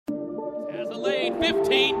Has a lead,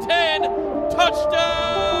 15-10,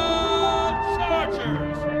 touchdown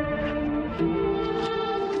Chargers!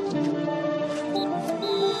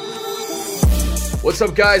 What's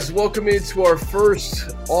up, guys? Welcome into our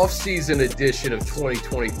first off-season edition of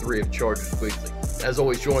 2023 of Chargers Weekly. As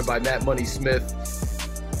always, joined by Matt Money Smith.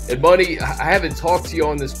 And Money, I haven't talked to you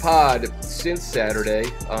on this pod since Saturday.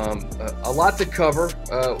 A lot to cover.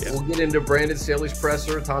 We'll get into Brandon Staley's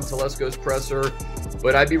presser, Tom Telesco's presser.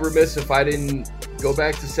 But I'd be remiss if I didn't go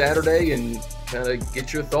back to Saturday and kind of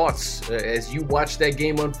get your thoughts as you watched that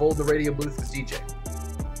game unfold in the radio booth with DJ.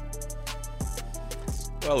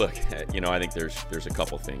 Well, look, I think there's a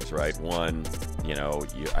couple things, right? One,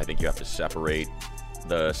 I think you have to separate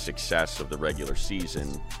the success of the regular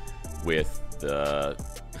season with the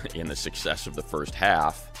success of the first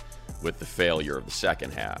half with the failure of the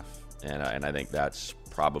second half. And I think that's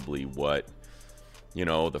probably what,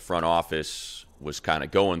 the front office was kind of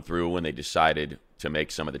going through when they decided to make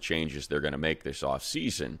some of the changes they're going to make this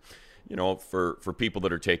offseason. For people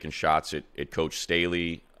that are taking shots at Coach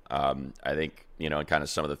Staley, I think, and kind of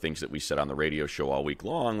some of the things that we said on the radio show all week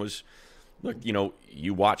long was, look,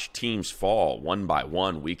 you watch teams fall one by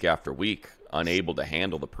one, week after week, unable to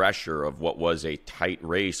handle the pressure of what was a tight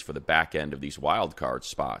race for the back end of these wild card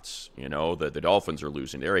spots. The Dolphins are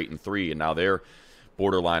losing. They're 8-3, and now they're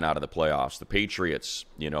borderline out of the playoffs. The Patriots,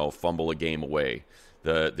 fumble a game away.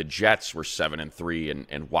 The Jets were 7-3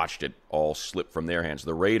 and watched it all slip from their hands.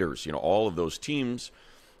 The Raiders, all of those teams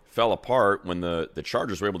fell apart when the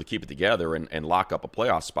Chargers were able to keep it together and lock up a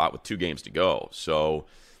playoff spot with 2 games to go. So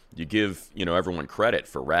you give, everyone credit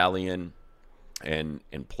for rallying and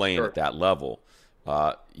playing at that level.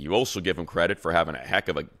 You also give them credit for having a heck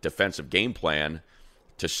of a defensive game plan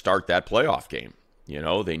to start that playoff game.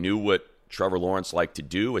 They knew what Trevor Lawrence liked to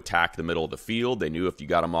do, attack the middle of the field. They knew if you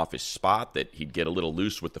got him off his spot that he'd get a little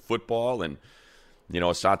loose with the football. And,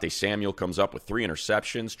 Asante Samuel comes up with 3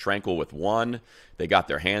 interceptions, Tranquil with 1. They got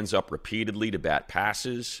their hands up repeatedly to bat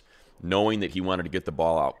passes, knowing that he wanted to get the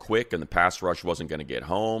ball out quick and the pass rush wasn't going to get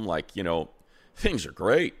home. Things are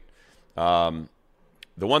great. The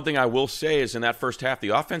one thing I will say is in that first half,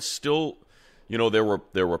 the offense still, there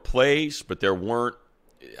were plays, but I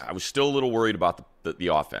was still a little worried about the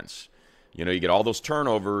offense. You get all those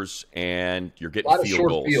turnovers, and you're getting field goals. A lot of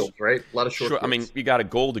short fields, right? A lot of short fields. I mean, you got a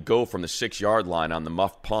goal to go from the 6-yard line on the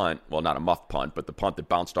muff punt. Well, not a muff punt, but the punt that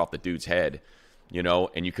bounced off the dude's head,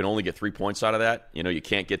 and you can only get 3 points out of that. You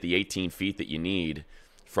can't get the 18 feet that you need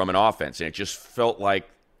from an offense. And it just felt like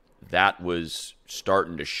that was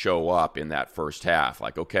starting to show up in that first half.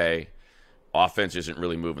 Like, okay, offense isn't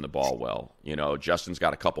really moving the ball well. Justin's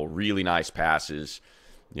got a couple really nice passes.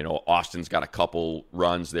 Austin's got a couple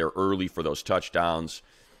runs there early for those touchdowns.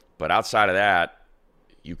 But outside of that,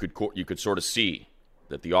 you could sort of see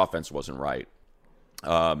that the offense wasn't right.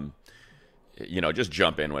 Just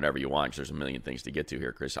jump in whenever you want, 'cause there's a million things to get to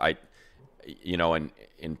here, Chris. And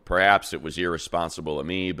perhaps it was irresponsible of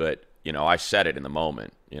me, but, I said it in the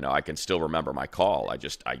moment. I can still remember my call. I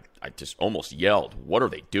just almost yelled, what are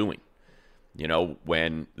they doing?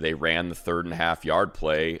 When they ran the 3.5-yard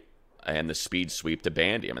play and the speed sweep to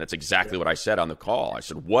Bandy. I mean, that's exactly what I said on the call. I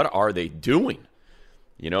said, what are they doing?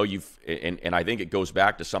 And I think it goes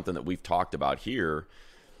back to something that we've talked about here,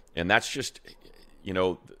 and that's just,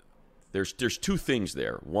 there's 2 things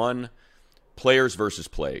there. One, players versus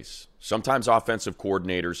plays. Sometimes offensive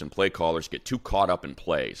coordinators and play callers get too caught up in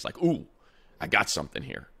plays. Like, ooh, I got something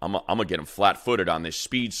here. I'm going to get them flat-footed on this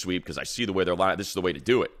speed sweep because I see the way they're lining. This is the way to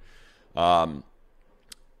do it.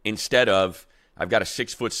 Instead of, I've got a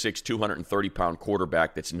 6'6", 230-pound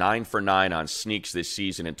quarterback that's 9 for 9 on sneaks this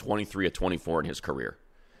season and 23 of 24 in his career.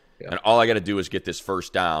 Yeah. And all I got to do is get this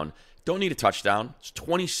first down. Don't need a touchdown. It's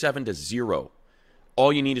 27-0.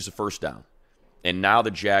 All you need is a first down. And now the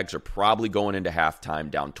Jags are probably going into halftime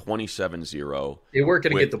down 27-0. They weren't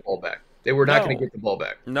going to get the ball back. They were not going to get the ball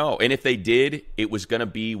back. No, and if they did, it was going to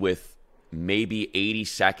be with maybe 80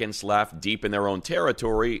 seconds left deep in their own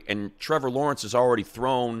territory, and Trevor Lawrence has already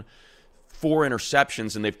thrown 4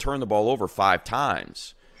 interceptions, and they've turned the ball over 5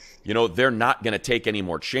 times. They're not going to take any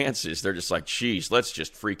more chances. They're just like, geez, let's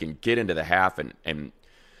just freaking get into the half and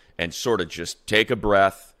sort of just take a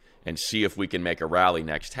breath and see if we can make a rally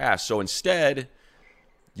next half. So instead,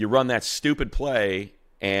 you run that stupid play,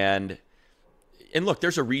 and look,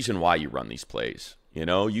 there's a reason why you run these plays.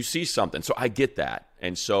 You see something. So I get that.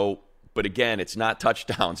 And so, but again, it's not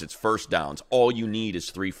touchdowns, it's first downs. All you need is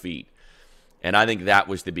 3 feet. And I think that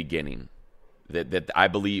was the beginning. That I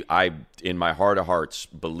believe, in my heart of hearts,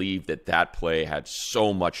 believe that play had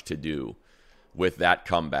so much to do with that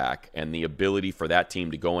comeback and the ability for that team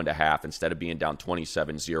to go into half instead of being down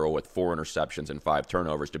 27-0 with 4 interceptions and 5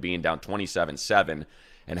 turnovers to being down 27-7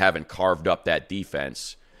 and having carved up that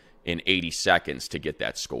defense in 80 seconds to get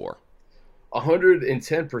that score.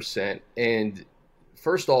 110%. And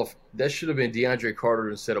first off, that should have been DeAndre Carter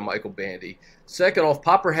instead of Michael Bandy. Second off,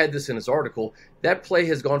 Popper had this in his article. That play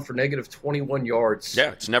has gone for negative 21 yards.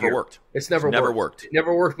 Yeah, it's never worked. It's never worked. It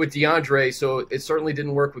never worked with DeAndre, so it certainly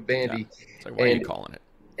didn't work with Bandy. Yeah. It's like, why are you calling it?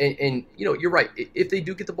 And you're right. If they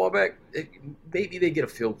do get the ball back, maybe they get a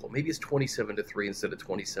field goal. Maybe it's 27-3 instead of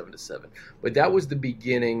 27-7. But that was the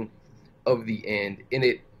beginning of the end, and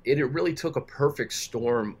it really took a perfect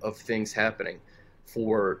storm of things happening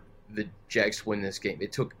for the Jags to win this game.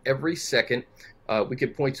 It took every second. We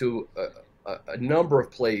could point to a number of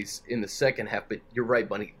plays in the second half, but you're right,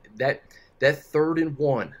 Bunny. That 3rd and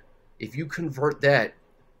 1, if you convert that,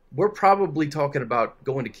 we're probably talking about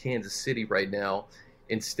going to Kansas City right now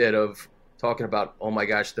instead of talking about, oh my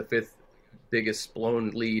gosh, the 5th biggest blown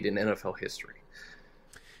lead in NFL history.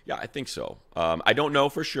 Yeah, I think so. I don't know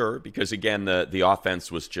for sure because, again, the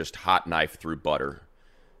offense was just hot knife through butter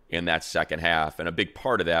in that second half, and a big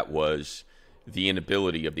part of that was the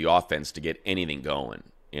inability of the offense to get anything going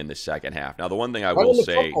in the second half. Now, the one thing I will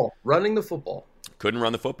say, running the football. Couldn't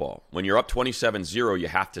run the football. When you're up 27-0, you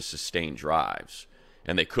have to sustain drives,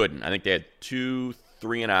 and they couldn't. I think they had 2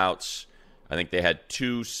 3-and-outs. I think they had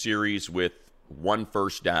 2 series with 1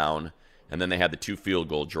 first down, and then they had the 2 field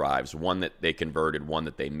goal drives, one that they converted, one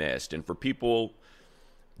that they missed. And for people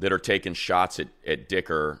that are taking shots at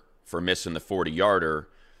Dicker for missing the 40-yarder,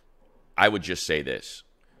 I would just say this.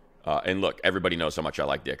 And look, everybody knows how much I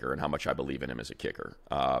like Dicker and how much I believe in him as a kicker.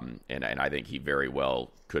 And I think he very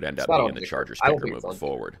well could end up being the Chargers kicker moving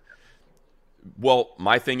forward. Well,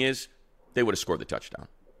 my thing is, they would have scored the touchdown.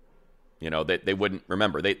 You know, they wouldn't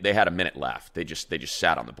remember. They had a minute left. They just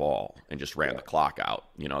sat on the ball and just ran the clock out.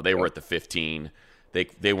 You know, they were at the 15.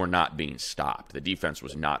 They were not being stopped. The defense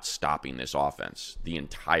was not stopping this offense the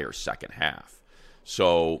entire second half.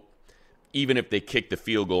 So even if they kick the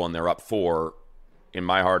field goal and they're up 4, in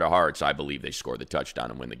my heart of hearts, I believe they score the touchdown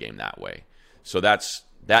and win the game that way. So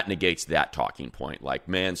that negates that talking point. Like,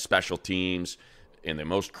 man, special teams in the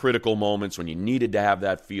most critical moments when you needed to have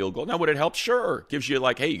that field goal. Now, would it help? Sure. Gives you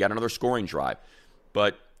like, hey, you got another scoring drive.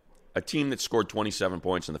 But a team that scored 27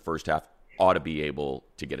 points in the first half ought to be able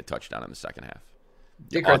to get a touchdown in the second half.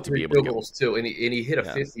 Dick had 3 field goals too, and he hit a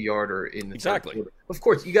 50-yarder in the third quarter. Of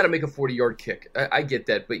course, you got to make a 40-yard kick. I get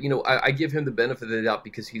that, but I give him the benefit of the doubt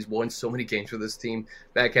because he's won so many games with this team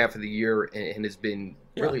back half of the year and has been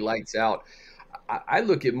really lights out. I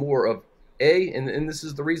look at more of and this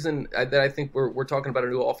is the reason that I think we're talking about a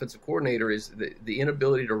new offensive coordinator is the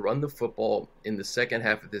inability to run the football in the second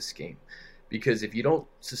half of this game, because if you don't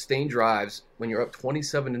sustain drives when you're up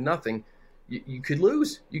 27-0. You could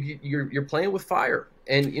lose. You're playing with fire,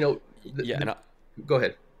 and go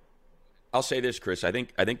ahead. I'll say this, Chris. I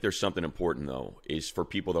think there's something important though. Is for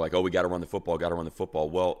people that are like, oh, we got to run the football. Got to run the football.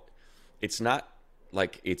 Well, it's not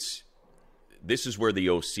like it's. This is where the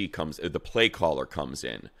OC comes. The play caller comes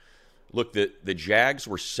in. Look, the Jags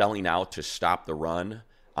were selling out to stop the run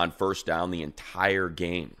on first down the entire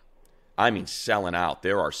game. I mean, selling out.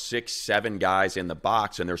 There are 6, 7 guys in the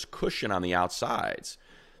box, and there's cushion on the outsides.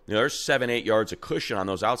 There's 7-8 yards of cushion on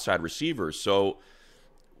those outside receivers. So,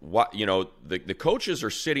 the coaches are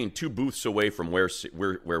sitting 2 booths away from where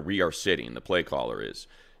we are sitting. The play caller is.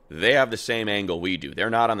 They have the same angle we do. They're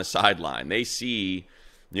not on the sideline. They see,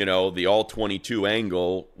 the all 22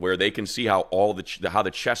 angle where they can see how how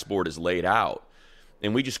the chessboard is laid out.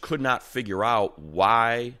 And we just could not figure out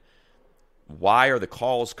why are the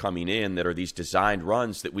calls coming in that are these designed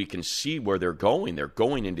runs that we can see where they're going. They're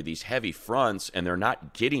going into these heavy fronts, and they're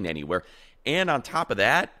not getting anywhere. And on top of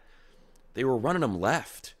that, they were running them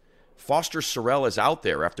left. Foster Sorrell is out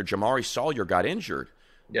there after Jamari Sawyer got injured.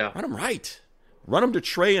 Yeah. Run them right. Run them to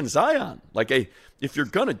Trey and Zion. If you're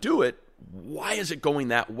going to do it, why is it going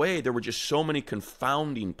that way? There were just so many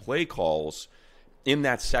confounding play calls in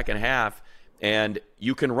that second half, and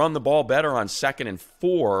you can run the ball better on 2nd and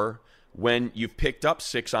 4 when you've picked up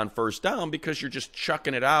 6 on first down because you're just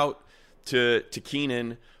chucking it out to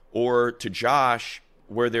Keenan or to Josh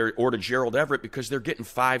or to Gerald Everett because they're getting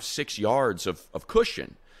 5-6 yards of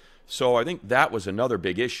cushion. So I think that was another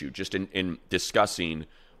big issue just in discussing,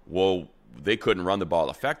 well, they couldn't run the ball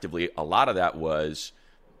effectively. A lot of that was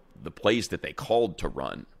the plays that they called to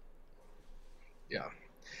run. Yeah.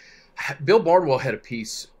 Bill Barnwell had a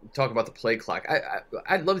piece talking about the play clock.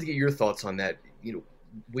 I'd love to get your thoughts on that.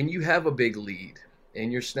 When you have a big lead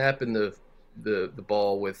and you're snapping the the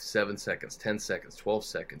ball with 7 seconds, 10 seconds, 12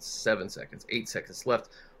 seconds, 7 seconds, 8 seconds left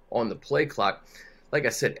on the play clock. Like I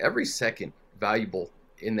said, every second valuable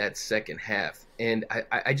in that second half. And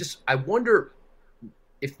I wonder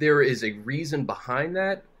if there is a reason behind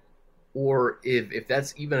that, or if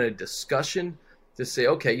that's even a discussion to say,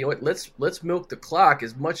 okay, you know what, let's milk the clock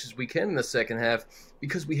as much as we can in the second half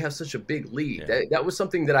because we have such a big lead. Yeah. That was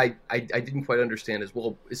something that I didn't quite understand as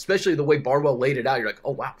well, especially the way Barnwell laid it out. You're like,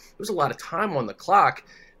 oh, wow, there was a lot of time on the clock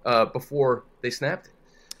before they snapped it.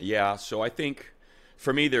 Yeah, so I think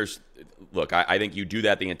for me I think you do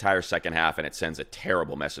that the entire second half and it sends a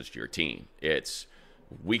terrible message to your team. It's,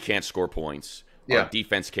 we can't score points. Yeah. Our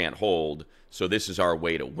defense can't hold, so this is our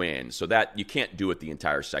way to win. So that you can't do it the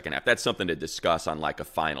entire second half. That's something to discuss on like a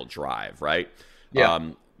final drive, right? Yeah.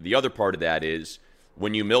 The other part of that is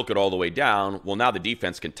when you milk it all the way down, well, now the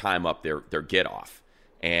defense can time up their get off.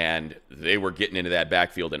 And they were getting into that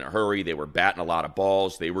backfield in a hurry. They were batting a lot of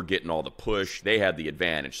balls. They were getting all the push. They had the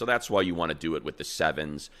advantage. So that's why you want to do it with the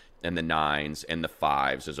 7s and the 9s and the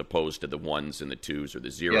 5s as opposed to the 1s and the 2s or the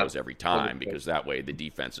 0s every time, because that way the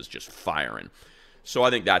defense is just firing. So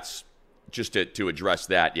I think that's just to address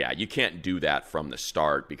that. Yeah, you can't do that from the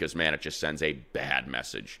start because, man, it just sends a bad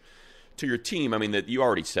message to your team. I mean, you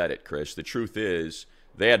already said it, Chris. The truth is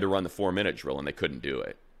they had to run the 4-minute drill and they couldn't do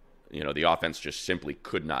it. You know, the offense just simply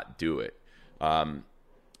could not do it.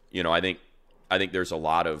 You know, I think there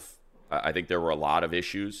were a lot of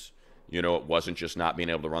issues. You know, it wasn't just not being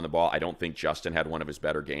able to run the ball. I don't think Justin had one of his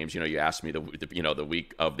better games. You know, you asked me the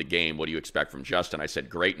week of the game, what do you expect from Justin? I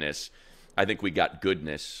said greatness. I think we got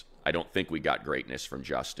goodness. I don't think we got greatness from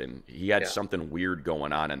Justin. He had something weird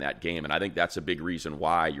going on in that game, and I think that's a big reason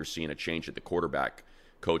why you're seeing a change at the quarterback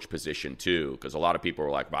coach position too, because a lot of people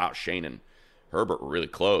were like, wow, Shane and Herbert were really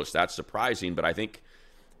close. That's surprising, but I think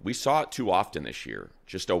we saw it too often this year.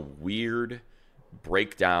 Just a weird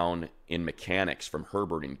breakdown in mechanics from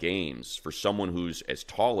Herbert in games for someone who's as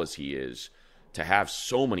tall as he is, to have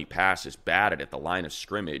so many passes batted at the line of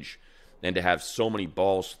scrimmage and to have so many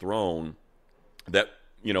balls thrown that,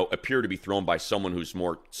 you know, appear to be thrown by someone who's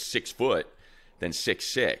more 6 foot than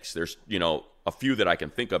 6'6". There's, you know, a few that I can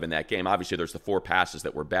think of in that game. Obviously, there's the 4 passes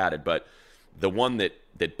that were batted, but the one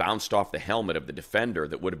that bounced off the helmet of the defender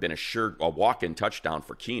that would have been a walk-in touchdown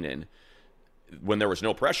for Keenan when there was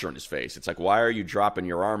no pressure in his face. It's like, why are you dropping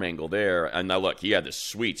your arm angle there? And now look, he had this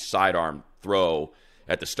sweet sidearm throw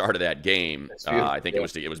at the start of that game. I think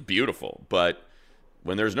it was beautiful. But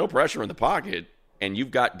when there's no pressure in the pocket and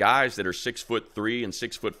you've got guys that are 6'3" and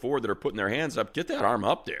 6'4" that are putting their hands up, get that arm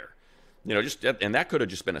up there. You know, and that could have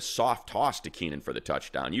just been a soft toss to Keenan for the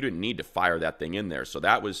touchdown. You didn't need to fire that thing in there. So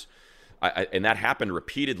that was, and that happened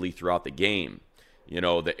repeatedly throughout the game. You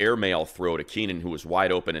know, the airmail throw to Keenan, who was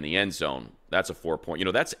wide open in the end zone, that's a 4-point. You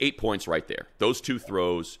know, that's 8 points right there. Those 2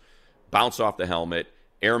 throws, bounce off the helmet,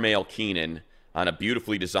 airmail Keenan on a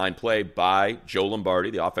beautifully designed play by Joe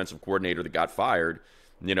Lombardi, the offensive coordinator that got fired.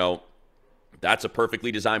 You know, that's a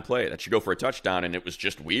perfectly designed play. That should go for a touchdown, and it was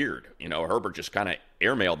just weird. You know, Herbert just kind of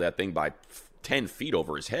airmailed that thing by 10 feet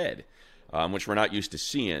over his head, which we're not used to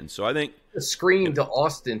seeing. So I think a screen to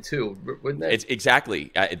Austin too, wouldn't it? It's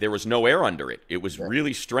exactly. There was no air under it. It was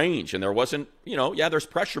really strange, and there wasn't. You know, there's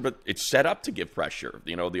pressure, but it's set up to give pressure.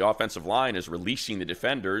 You know, the offensive line is releasing the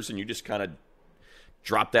defenders, and you just kind of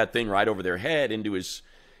drop that thing right over their head into his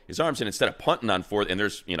arms, and instead of punting on 4th, and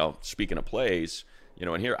there's, you know, speaking of plays. You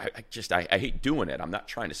know, and here, I hate doing it. I'm not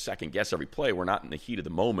trying to second guess every play. We're not in the heat of the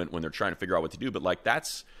moment when they're trying to figure out what to do. But, like,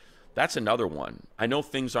 that's another one. I know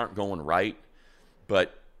things aren't going right,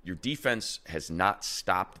 but your defense has not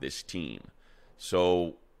stopped this team.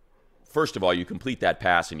 So, first of all, you complete that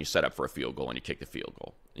pass and you set up for a field goal and you kick the field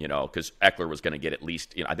goal. You know, because Eckler was going to get at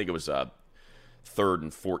least, you know, I think it was 3rd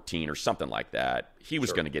and 14 or something like that. He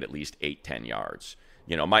was going to get at least 8-10 yards.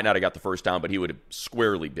 You know, might not have got the first down, but he would have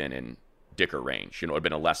squarely been in Dicker range. You know, it would have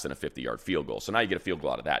been a less than a 50-yard field goal. So now you get a field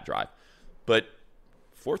goal out of that drive. But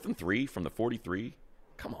 4th and 3 from the 43,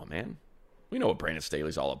 come on, man. We know what Brandon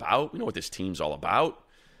Staley's all about. We know what this team's all about.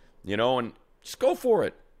 You know, and just go for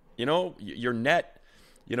it. You know, your net,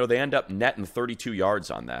 you know, they end up netting 32 yards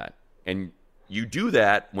on that. And you do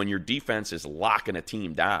that when your defense is locking a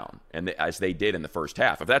team down, and as they did in the first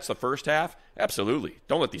half. If that's the first half, absolutely.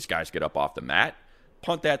 Don't let these guys get up off the mat.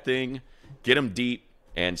 Punt that thing, get them deep,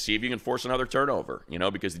 and see if you can force another turnover, you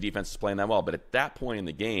know, because the defense is playing that well. But at that point in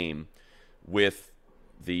the game, with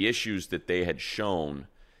the issues that they had shown,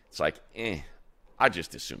 it's like, I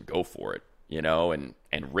just assume go for it, you know, and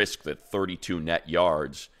risk the 32 net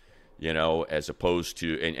yards, you know, as opposed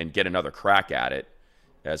to, and get another crack at it,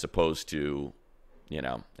 as opposed to, you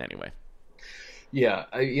know, anyway. Yeah,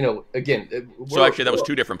 again, So actually, that was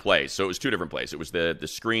two different plays. So it was two different plays. It was the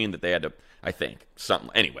screen that they had to, I think, something.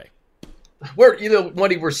 Anyway,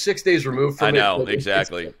 we're 6 days removed from I it. know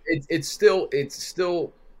exactly. It's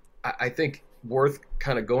still, I think, worth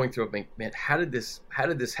kind of going through. I mean, man, how did this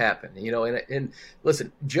happen? And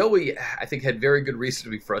listen, Joey, I think, had very good reason to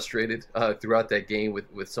be frustrated throughout that game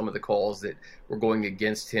with some of the calls that were going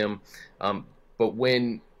against him. But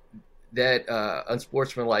when that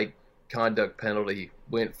unsportsmanlike conduct penalty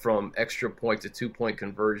went from extra point to 2-point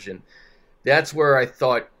conversion, that's where I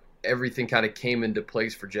thought everything kind of came into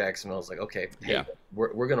place for Jacksonville. I was like, okay, hey, yeah,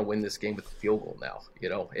 we're going to win this game with a field goal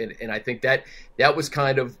now, and I think that was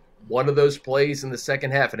kind of one of those plays in the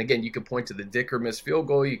second half. And again, you could point to the Dicker missed field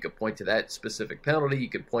goal, you could point to that specific penalty, you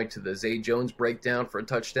could point to the Zay Jones breakdown for a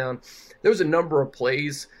touchdown. There was a number of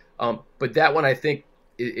plays, but that one I think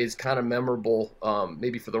is kind of memorable,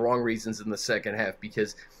 maybe for the wrong reasons in the second half,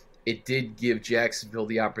 because it did give Jacksonville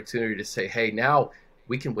the opportunity to say, hey, now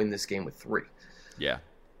we can win this game with 3. Yeah.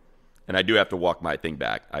 And I do have to walk my thing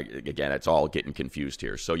back. Again, it's all getting confused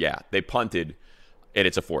here. So, yeah, they punted, and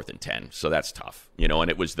it's a 4th and 10, so that's tough. And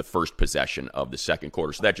it was the first possession of the second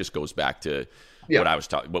quarter. So that just goes back to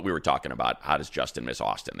what we were talking about. How does Justin miss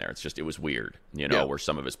Austin there? It was weird, where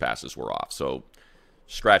some of his passes were off. So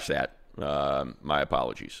scratch that. My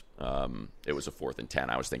apologies. It was a 4th and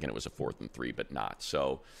 10. I was thinking it was a 4th and 3, but not.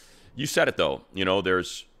 So you said it though.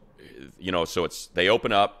 There's, so they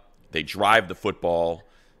open up, they drive the football,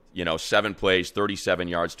 7 plays, 37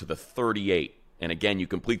 yards to the 38. And again, you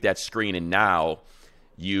complete that screen, and now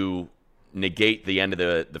you negate the end of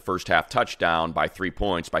the first half touchdown by 3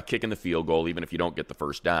 points by kicking the field goal, even if you don't get the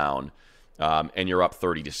first down. And you're up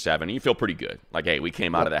 30-7. And you feel pretty good. Like, hey, we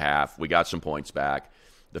came out of the half, we got some points back.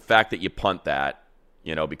 The fact that you punt that,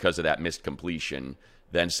 because of that missed completion,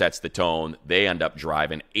 then sets the tone. They end up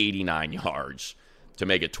driving 89 yards to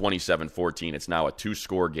make it 27-14. It's now a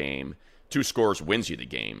 2-score game. 2 scores wins you the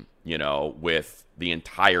game, with the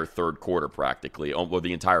entire third quarter practically, or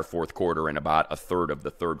the entire fourth quarter and about a third of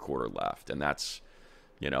the third quarter left. And that's,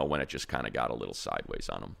 when it just kind of got a little sideways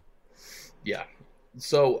on them. Yeah.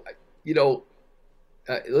 So,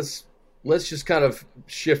 let's just kind of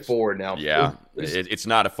shift forward now. Yeah, it's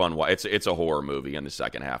not a fun watch. It's a horror movie in the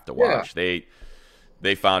second half to watch. Yeah.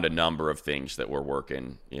 They found a number of things that were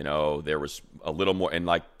working. There was a little more, and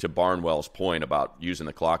like to Barnwell's point about using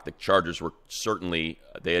the clock, the Chargers were certainly,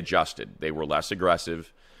 they adjusted. They were less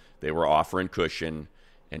aggressive. They were offering cushion,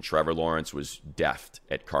 and Trevor Lawrence was deft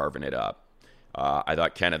at carving it up. I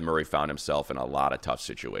thought Kenneth Murray found himself in a lot of tough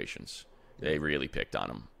situations. They really picked on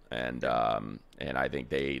him. And I think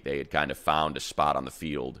they had kind of found a spot on the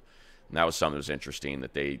field. And that was something that was interesting,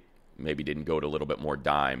 that they maybe didn't go to a little bit more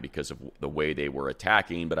dime because of the way they were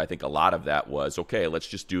attacking. But I think a lot of that was, okay, let's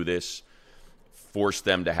just do this, force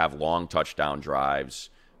them to have long touchdown drives,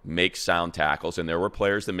 make sound tackles. And there were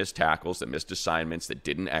players that missed tackles, that missed assignments, that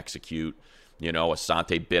didn't execute.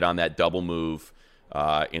 Asante bit on that double move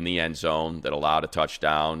in the end zone that allowed a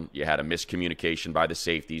touchdown. You had a miscommunication by the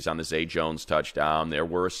safeties on the Zay Jones touchdown. There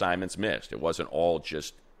were assignments missed. It wasn't all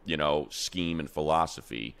just, scheme and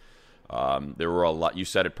philosophy. There were a lot. You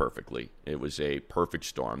said it perfectly. It was a perfect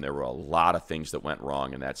storm. There were a lot of things that went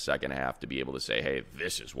wrong in that second half to be able to say, hey,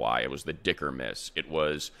 this is why. It was the Dicker miss. It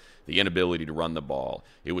was the inability to run the ball.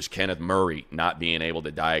 It was Kenneth Murray not being able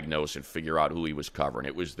to diagnose and figure out who he was covering.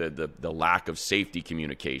 It was the lack of safety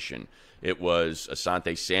communication. It was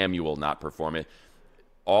Asante Samuel not performing.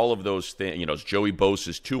 All of those things, Joey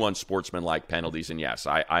Bosa's 2 unsportsmanlike penalties. And yes,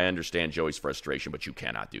 I understand Joey's frustration, but you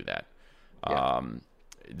cannot do that. Yeah.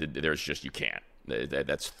 You can't.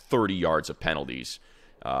 That's 30 yards of penalties.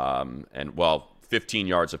 15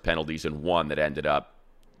 yards of penalties and 1 that ended up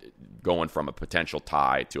going from a potential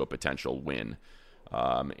tie to a potential win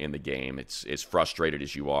in the game. It's as frustrated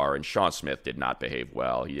as you are. And Sean Smith did not behave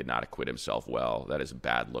well. He did not acquit himself well. That is a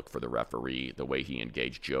bad look for the referee, the way he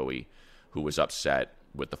engaged Joey, who was upset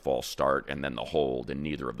with the false start and then the hold, and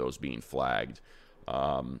neither of those being flagged.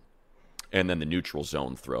 And then the neutral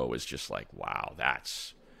zone throw is just like, wow,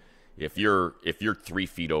 that's... If you're 3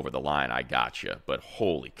 feet over the line, I got you. But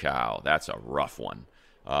holy cow, that's a rough one.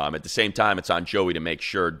 At the same time, it's on Joey to make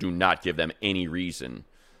sure, do not give them any reason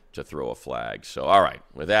to throw a flag. So, all right,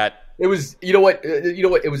 with that, it was, you know what,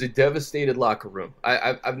 it was a devastated locker room.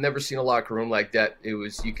 I've never seen a locker room like that. It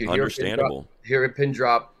was, you could hear a pin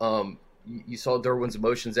drop. You saw Derwin's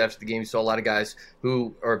emotions after the game. You saw a lot of guys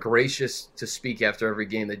who are gracious to speak after every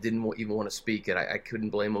game that didn't even want to speak, and I couldn't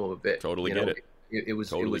blame them a bit. Totally get it. It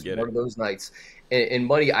was one of those nights. And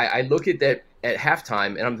Money, I look at that at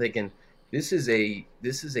halftime, and I'm thinking, this is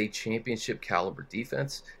a championship caliber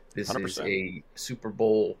defense. This 100%. is a Super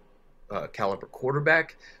Bowl caliber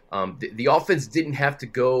quarterback. The offense didn't have to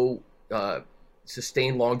go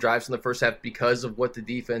sustain long drives in the first half because of what the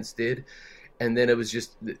defense did. And then it was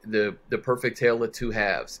just the perfect tale of two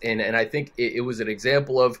halves. And I think it was an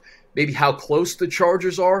example of maybe how close the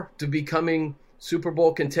Chargers are to becoming Super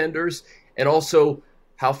Bowl contenders, and also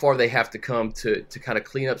how far they have to come to kind of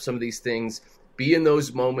clean up some of these things, be in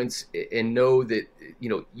those moments, and know that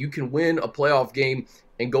you can win a playoff game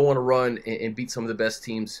and go on a run and beat some of the best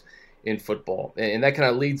teams in football. And that kind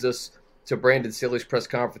of leads us to Brandon Staley's press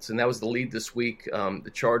conference, and that was the lead this week.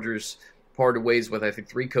 The Chargers parted ways with, I think,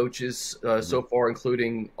 3 coaches so far,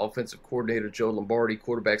 including offensive coordinator Joe Lombardi,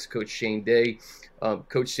 quarterbacks coach Shane Day.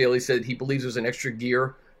 Coach Staley said he believes there's an extra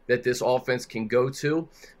gear that this offense can go to.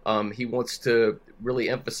 He wants to really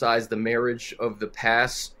emphasize the marriage of the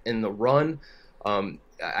pass and the run.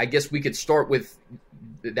 I guess we could start with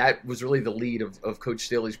that was really the lead of Coach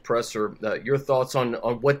Staley's presser. Your thoughts on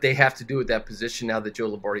what they have to do at that position now that Joe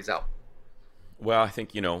Lombardi's out? Well, I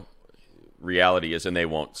think, reality is, and they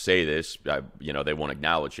won't say this, they won't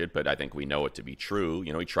acknowledge it, but I think we know it to be true.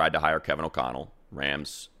 He tried to hire Kevin O'Connell.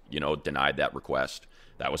 Rams, denied that request.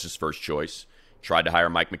 That was his first choice. Tried to hire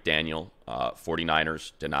Mike McDaniel.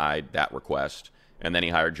 49ers denied that request. And then he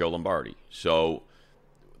hired Joe Lombardi. So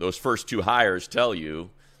those first 2 hires tell you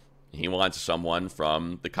he wants someone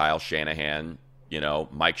from the Kyle Shanahan,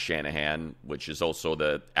 Mike Shanahan, which is also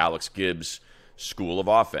the Alex Gibbs school of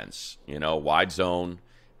offense, wide zone,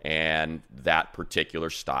 and that particular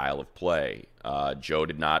style of play. Joe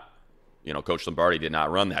did not, Coach Lombardi did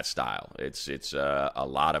not run that style. It's a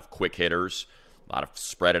lot of quick hitters, a lot of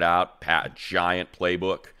spread it out, giant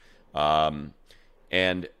playbook.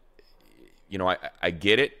 And, I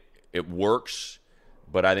get it. It works.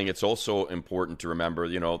 But I think it's also important to remember,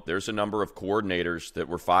 there's a number of coordinators that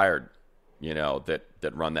were fired,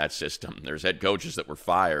 that run that system. There's head coaches that were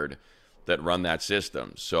fired that run that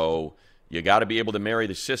system. So you got to be able to marry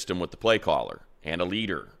the system with the play caller and a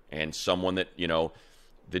leader and someone that,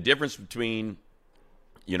 the difference between,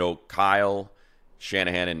 Kyle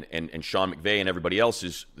Shanahan and Sean McVay and everybody else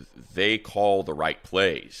is they call the right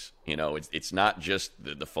plays. It's not just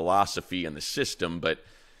the philosophy and the system, but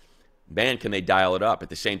man, can they dial it up at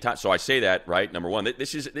the same time. So I say that, right, number one,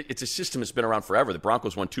 it's a system that's been around forever. The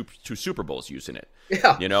Broncos won two Super Bowls using it.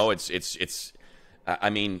 Yeah.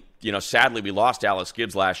 Sadly, we lost Alex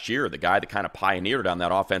Gibbs last year, the guy that kind of pioneered on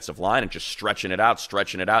that offensive line and just stretching it out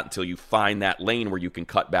until you find that lane where you can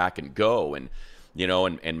cut back and go. And,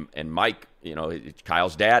 and Mike,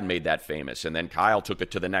 Kyle's dad made that famous. And then Kyle took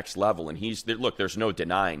it to the next level. And there's no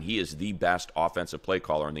denying he is the best offensive play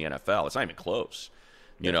caller in the NFL. It's not even close,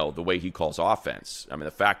 the way he calls offense. I mean,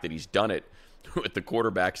 the fact that he's done it with the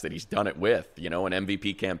quarterbacks that he's done it with, an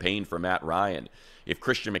MVP campaign for Matt Ryan. If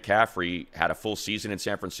Christian McCaffrey had a full season in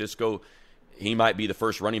San Francisco, he might be the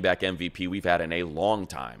first running back MVP we've had in a long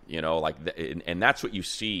time, and that's what you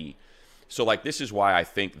see. So, this is why I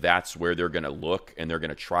think that's where they're going to look, and they're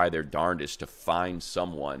going to try their darndest to find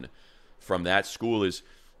someone from that school. Is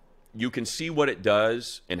you can see what it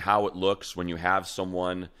does and how it looks when you have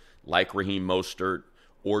someone like Raheem Mostert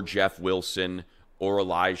or Jeff Wilson or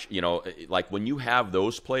Elijah, when you have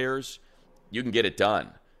those players, you can get it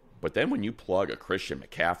done. But then when you plug a Christian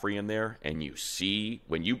McCaffrey in there and you see,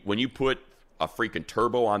 when you put a freaking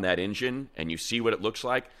turbo on that engine and you see what it looks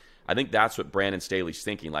like, I think that's what Brandon Staley's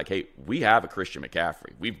thinking. Hey, we have a Christian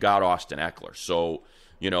McCaffrey. We've got Austin Eckler. So,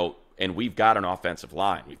 and we've got an offensive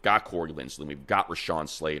line. We've got Corey Linsley. We've got Rashawn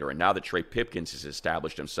Slater. And now that Trey Pipkins has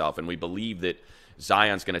established himself, and we believe that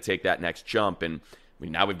Zion's going to take that next jump, and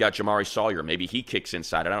now we've got Jamari Sawyer. Maybe he kicks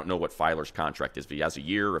inside. I don't know what Filer's contract is, if he has a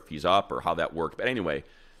year, if he's up, or how that works. But anyway,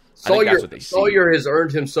 I think that's what they see. Sawyer has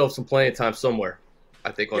earned himself some playing time somewhere,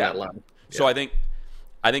 I think, on that line. Yeah. So I think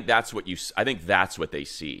that's what they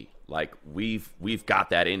see. We've got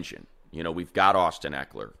that engine. We've got Austin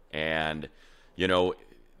Eckler, and we know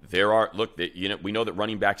that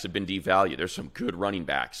running backs have been devalued. There's some good running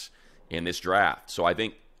backs in this draft. So I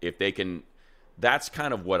think if they can, that's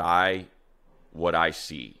kind of what I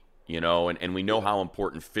see. And we know how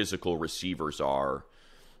important physical receivers are,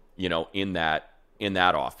 in that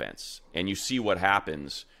offense. And you see what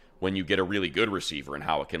happens when you get a really good receiver and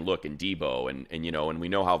how it can look in Debo and we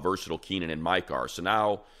know how versatile Keenan and Mike are. So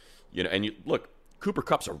now, look, Cooper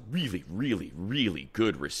Kupp's a really, really, really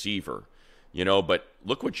good receiver, but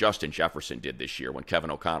look what Justin Jefferson did this year when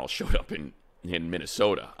Kevin O'Connell showed up in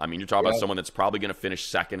Minnesota. I mean, you're talking about someone that's probably going to finish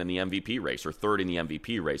second in the MVP race or third in the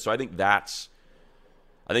MVP race. So I think that's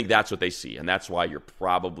what they see. And that's why you're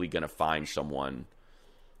probably going to find someone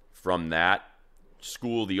from that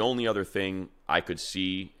school. The only other thing I could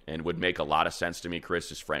see and would make a lot of sense to me,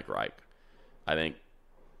 Chris, is Frank Reich. I think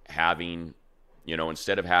having,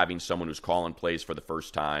 instead of having someone who's calling plays for the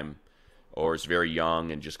first time or is very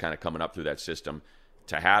young and just kind of coming up through that system,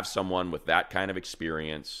 to have someone with that kind of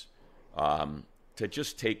experience to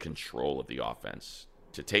just take control of the offense,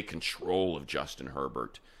 to take control of Justin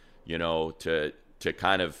Herbert, to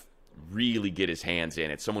kind of really get his hands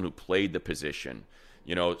in it. Someone who played the position,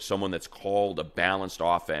 someone that's called a balanced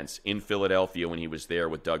offense in Philadelphia when he was there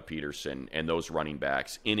with Doug Peterson and those running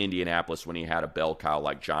backs, in Indianapolis when he had a bell cow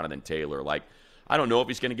like Jonathan Taylor. Like, I don't know if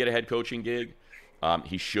he's going to get a head coaching gig.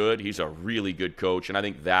 He should. He's a really good coach, and I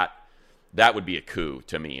think that would be a coup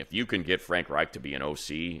to me. If you can get Frank Reich to be an OC,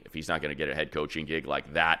 if he's not going to get a head coaching gig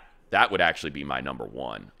like that, that would actually be my number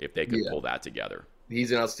one if they could pull that together.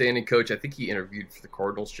 He's an outstanding coach. I think he interviewed for the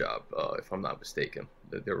Cardinals job, if I'm not mistaken.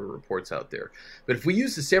 There were reports out there. But if we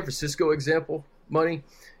use the San Francisco example, Money,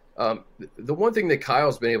 the one thing that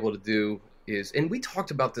Kyle's been able to do is, and we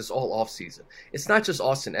talked about this all offseason, it's not just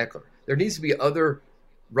Austin Eckler. There needs to be other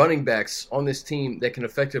running backs on this team that can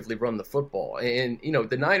effectively run the football. And,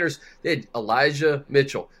 the Niners, they had Elijah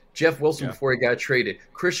Mitchell, Jeff Wilson before he got traded,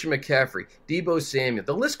 Christian McCaffrey, Deebo Samuel.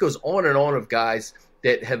 The list goes on and on of guys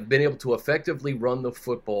that have been able to effectively run the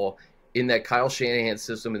football in that Kyle Shanahan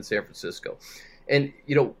system in San Francisco. And,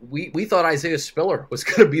 we thought Isaiah Spiller was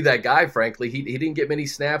going to be that guy, frankly. He didn't get many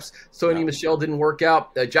snaps. Sony Michel didn't work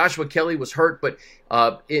out. Joshua Kelly was hurt, but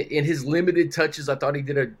in his limited touches, I thought he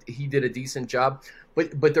did a decent job.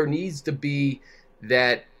 But there needs to be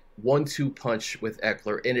that 1-2 punch with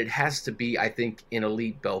Eckler, and it has to be, I think, an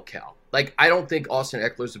elite bell cow. Like, I don't think Austin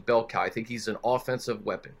Eckler's a bell cow. I think he's an offensive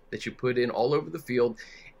weapon that you put in all over the field,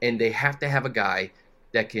 and they have to have a guy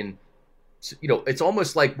that can, it's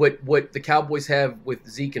almost like what the Cowboys have with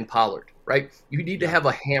Zeke and Pollard, right? You need to have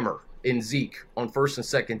a hammer in Zeke on first and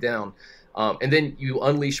second down, and then you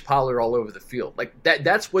unleash Pollard all over the field. Like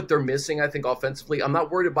that's what they're missing, I think, offensively. I'm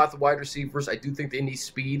not worried about the wide receivers. I do think they need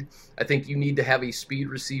speed. I think you need to have a speed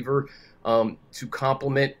receiver to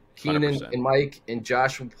complement Keenan 100%. And Mike and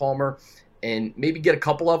Joshua Palmer, and maybe get a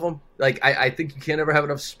couple of them. Like I think you can't ever have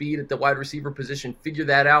enough speed at the wide receiver position. Figure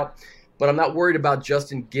that out. But I'm not worried about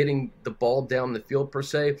Justin getting the ball down the field per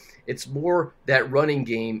se. It's more that running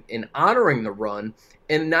game and honoring the run,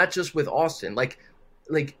 and not just with Austin. Like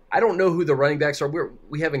I don't know who the running backs are.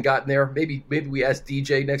 We haven't gotten there. Maybe we ask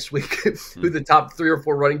DJ next week who the top 3 or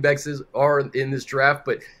 4 running backs are in this draft.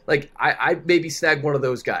 But I maybe snag one of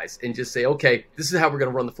those guys and just say, okay, this is how we're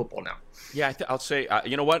going to run the football now. Yeah, I'll say.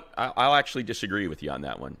 You know what? I'll actually disagree with you on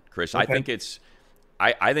that one, Chris. Okay.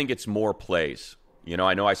 I think it's more plays.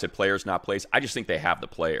 I know I said players, not plays. I just think they have the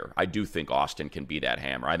player. I do think Austin can be that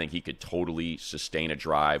hammer. I think he could totally sustain a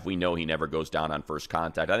drive. We know he never goes down on first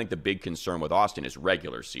contact. I think the big concern with Austin is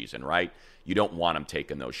regular season, right? You don't want him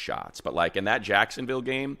taking those shots. But like in that Jacksonville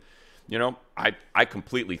game, I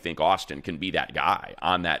completely think Austin can be that guy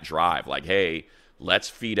on that drive. Like, hey, let's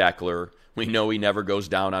feed Eckler. We know he never goes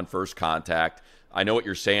down on first contact. I know what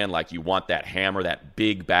you're saying, like you want that hammer, that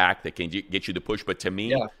big back that can get you the push. But to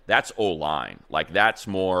me, that's O-line. Like that's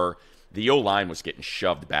more – the O-line was getting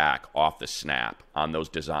shoved back off the snap on those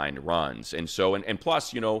designed runs. And so – and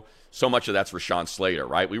plus, so much of that's Rashawn Slater,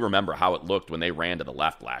 right? We remember how it looked when they ran to the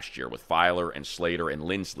left last year with Filer and Slater and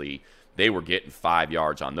Lindsley. They were getting 5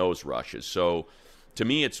 yards on those rushes. So to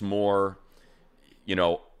me, it's more,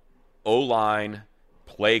 O-line,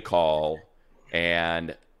 play call,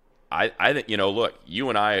 and – I think, look, you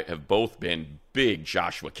and I have both been big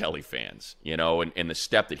Joshua Kelly fans, and the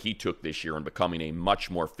step that he took this year in becoming a much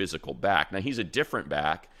more physical back. Now, he's a different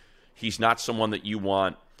back. He's not someone that you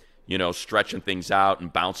want, stretching things out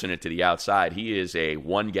and bouncing it to the outside. He is a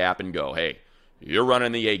one gap and go. Hey, you're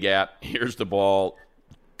running the A gap. Here's the ball.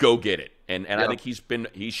 Go get it. And I think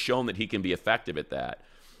he's shown that he can be effective at that.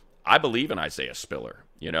 I believe in Isaiah Spiller.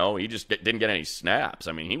 He just didn't get any snaps.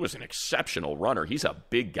 I mean, he was an exceptional runner. He's a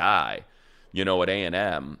big guy, at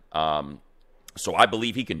A&M. So I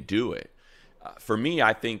believe he can do it. For me,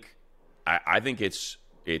 I think it's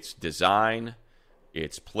design,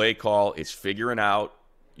 it's play call, it's figuring out,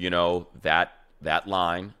 that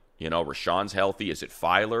line. Rashawn's healthy. Is it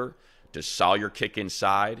Filer? Does Sawyer kick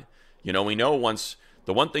inside? We know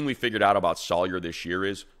the one thing we figured out about Sawyer this year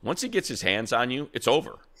is once he gets his hands on you, it's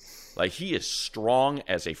over. Like, he is strong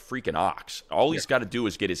as a freaking ox. All he's got to do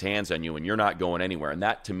is get his hands on you, and you're not going anywhere. And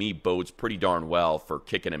that, to me, bodes pretty darn well for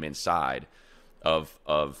kicking him inside of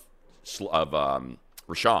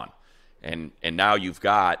Rashawn. And now you've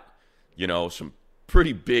got, some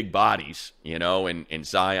pretty big bodies, in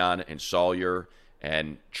Zion and Sawyer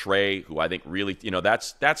and Trey, who I think really,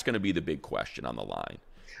 that's going to be the big question on the line.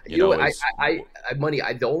 You know,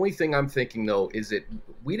 the only thing I'm thinking though is that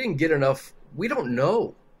we didn't get enough. We don't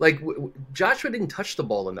know. Like Joshua didn't touch the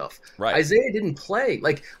ball enough. Right. Isaiah didn't play.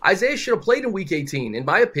 Like Isaiah should have played in Week 18. In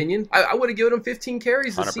my opinion, I would have given him 15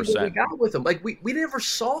 carries to 100%. see what we got with him. Like we never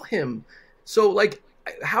saw him. So like,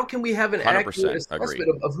 how can we have an accurate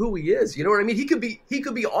assessment of who he is? You know what I mean? He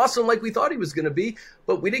could be awesome like we thought he was going to be,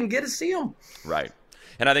 but we didn't get to see him. Right.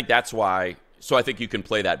 And I think that's why. So I think you can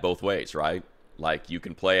play that both ways, right? Like you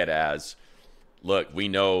can play it as, look, we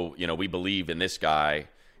know, we believe in this guy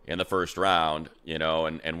in the first round,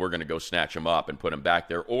 and we're going to go snatch him up and put him back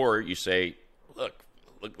there. Or you say, look,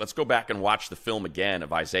 let's go back and watch the film again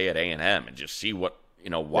of Isaiah at A&M and just see what,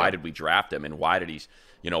 why did we draft him and why did he,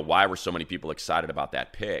 why were so many people excited about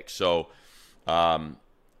that pick? So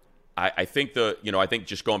I think I think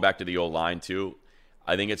just going back to the O-line too,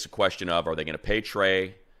 I think it's a question of, are they going to pay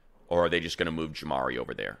Trey or are they just going to move Jamari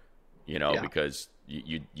over there? Because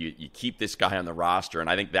you keep this guy on the roster, and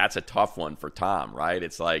I think that's a tough one for Tom, right?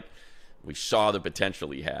 It's like we saw the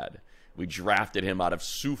potential he had. We drafted him out of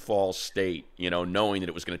Sioux Falls State, knowing that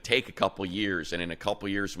it was going to take a couple years, and in a couple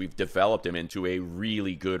years we've developed him into a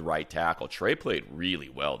really good right tackle. Trey played really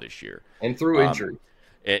well this year. And through injury.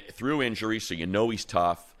 Through injury, so he's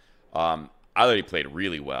tough. I thought he played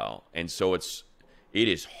really well, and so it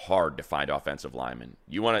is hard to find offensive linemen.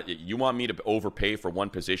 You want me to overpay for one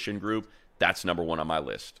position group? That's number one on my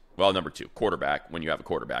list. Well, number two, quarterback. When you have a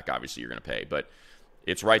quarterback, obviously you're going to pay. But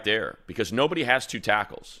it's right there because nobody has two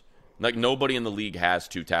tackles. Like nobody in the league has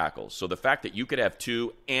two tackles. So the fact that you could have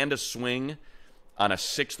two and a swing on a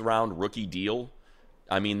 6th-round rookie deal,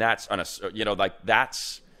 I mean, that's on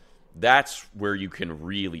that's where you can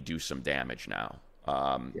really do some damage now.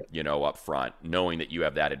 Up front, knowing that you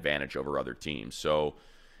have that advantage over other teams. So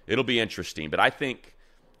it'll be interesting. But I think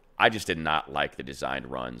I just did not like the designed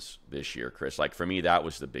runs this year, Chris. Like, for me, that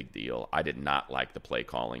was the big deal. I did not like the play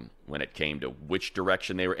calling when it came to which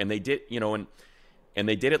direction they were. And they did, and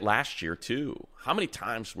they did it last year, too. How many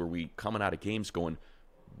times were we coming out of games going,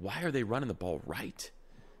 why are they running the ball right?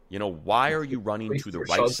 Why are you running to the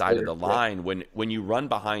right side of the line when you run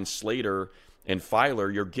behind Slater and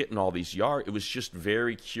Filer, you're getting all these yards? It was just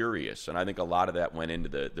very curious. And I think a lot of that went into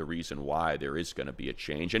the reason why there is going to be a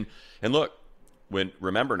change. And look,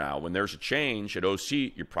 remember now, when there's a change at OC,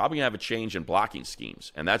 you're probably going to have a change in blocking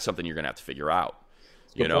schemes. And that's something you're going to have to figure out,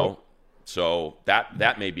 So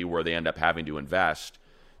that may be where they end up having to invest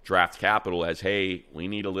draft capital as, hey, we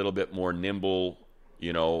need a little bit more nimble,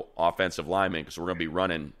 offensive linemen because we're going to be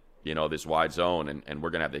running, this wide zone and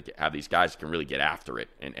we're going to have these guys that can really get after it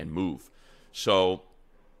and move. So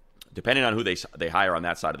depending on who they hire on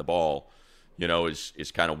that side of the ball,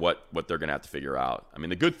 is kind of what they're going to have to figure out. I mean,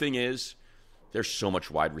 the good thing is there's so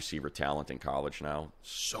much wide receiver talent in college now.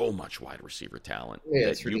 So much wide receiver talent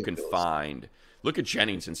that you can find. Look at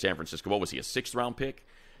Jennings in San Francisco. What was he, a 6th-round pick?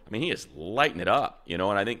 I mean, he is lighting it up, and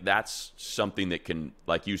I think that's something that can,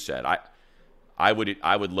 like you said, I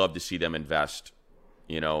would love to see them invest,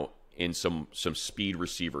 in some speed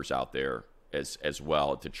receivers out there as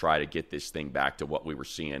well to try to get this thing back to what we were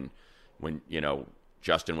seeing when,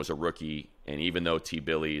 Justin was a rookie, and even though T.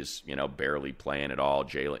 Billy is, barely playing at all,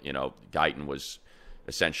 Jalen, Guyton was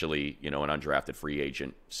essentially, an undrafted free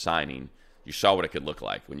agent signing. You saw what it could look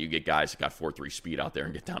like when you get guys that got 4.3 speed out there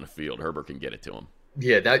and get down the field. Herbert can get it to him.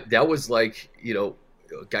 Yeah, that was like,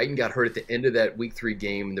 Guyton got hurt at the end of that Week 3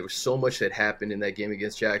 game. There was so much that happened in that game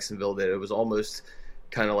against Jacksonville that it was almost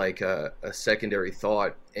kind of like a secondary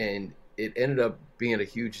thought, and it ended up being a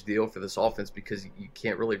huge deal for this offense because you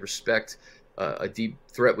can't really respect a deep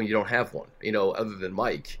threat when you don't have one, other than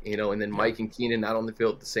Mike, and then Mike and Keenan not on the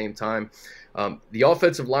field at the same time. The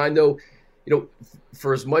offensive line, though,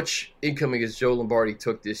 for as much incoming as Joe Lombardi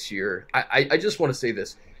took this year, I just want to say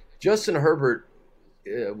this. Justin Herbert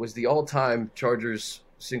was the all-time Chargers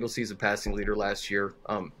single-season passing leader last year.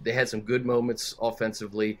 They had some good moments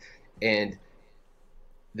offensively, and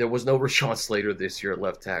there was no Rashawn Slater this year at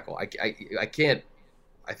left tackle. I can't,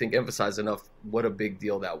 I think, emphasize enough what a big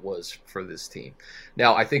deal that was for this team.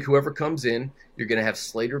 Now, I think whoever comes in, you're going to have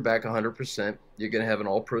Slater back 100%. You're going to have an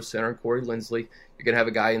all-pro center in Corey Linsley. You're going to have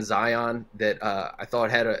a guy in Zion that I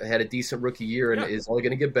thought had a decent rookie year and is only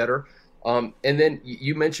going to get better. And then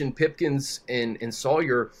you mentioned Pipkins and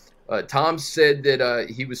Sawyer. Tom said that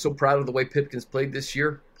he was so proud of the way Pipkins played this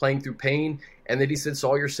year, playing through pain, and that he said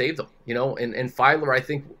Sawyer saved him, and Filer, I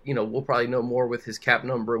think, we'll probably know more with his cap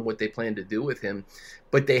number and what they plan to do with him.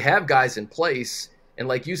 But they have guys in place, and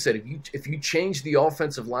like you said, if you change the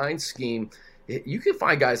offensive line scheme, you can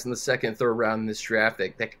find guys in the second, third round in this draft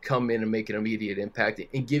that could come in and make an immediate impact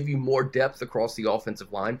and give you more depth across the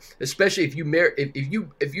offensive line, especially if you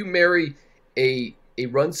marry a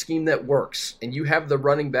run scheme that works and you have the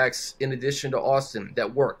running backs in addition to Austin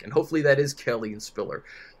that work, and hopefully that is Kelly and Spiller.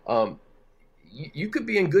 You could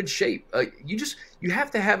be in good shape. You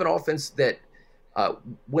have to have an offense that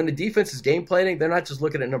when the defense is game planning, they're not just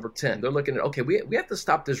looking at number 10. They're looking at, okay, we have to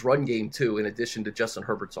stop this run game too, in addition to Justin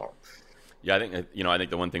Herbert's arm. Yeah, I think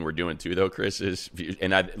the one thing we're doing too, though, Chris, is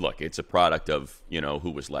look, it's a product of who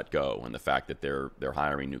was let go and the fact that they're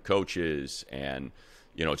hiring new coaches, and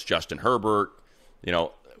it's Justin Herbert.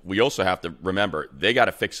 We also have to remember they got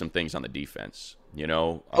to fix some things on the defense.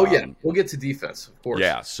 We'll get to defense, of course.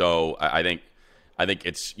 Yeah, so I think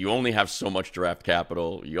it's you only have so much draft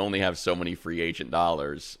capital, you only have so many free agent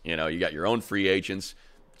dollars. You got your own free agents.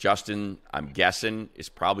 Justin, I'm guessing, is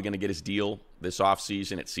probably going to get his deal this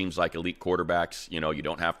offseason. It seems like elite quarterbacks, you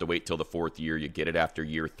don't have to wait till the fourth year. You get it after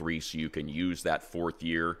year 3, so you can use that fourth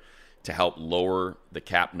year to help lower the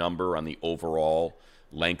cap number on the overall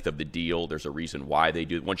length of the deal. There's a reason why they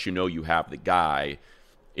do it. Once you have the guy,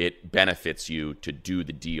 it benefits you to do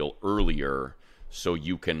the deal earlier so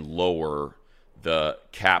you can lower the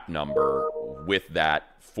cap number with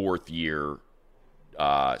that fourth year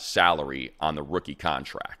salary on the rookie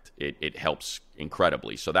contract. It helps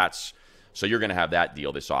incredibly. So you're going to have that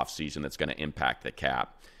deal this offseason that's going to impact the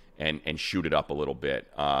cap and shoot it up a little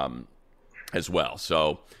bit as well.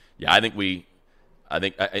 So yeah, I think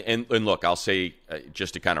look, I'll say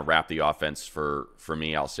just to kind of wrap the offense for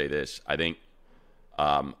me, I'll say this. I think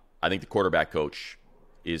the quarterback coach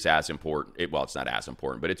is as important. It's not as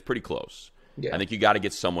important, but it's pretty close. Yeah. I think you got to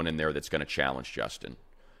get someone in there that's going to challenge Justin.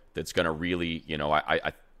 That's going to really,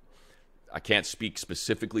 I can't speak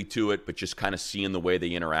specifically to it, but just kind of seeing the way they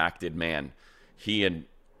interacted, man, he and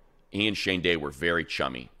Shane Day were very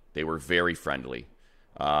chummy. They were very friendly.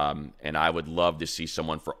 And I would love to see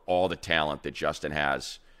someone, for all the talent that Justin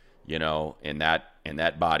has, in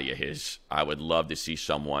that body of his, I would love to see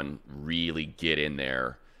someone really get in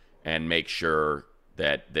there and make sure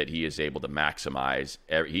that he is able to maximize.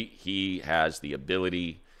 He has the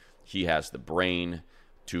ability, he has the brain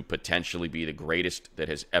to potentially be the greatest that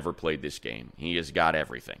has ever played this game. He has got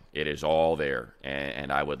everything. It is all there.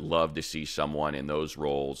 And I would love to see someone in those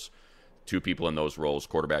roles, 2 people in those roles,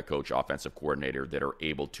 quarterback coach, offensive coordinator, that are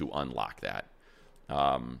able to unlock that.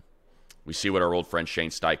 We see what our old friend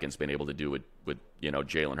Shane Steichen's been able to do with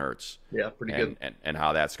Jalen Hurts. Yeah, pretty good. And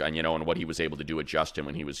how that's gone, and what he was able to do with Justin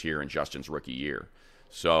when he was here in Justin's rookie year.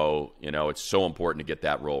 So, it's so important to get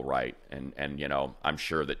that role right. And I'm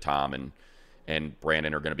sure that Tom and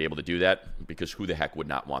Brandon are going to be able to do that, because who the heck would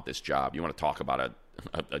not want this job? You want to talk about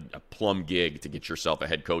a plum gig to get yourself a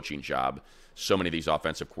head coaching job. So many of these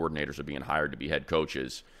offensive coordinators are being hired to be head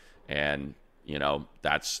coaches. And,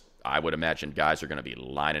 I would imagine guys are going to be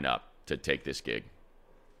lining up to take this gig.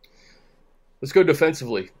 Let's go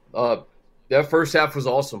defensively. That first half was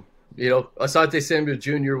awesome. Asante Samuel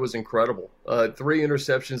Jr. was incredible. 3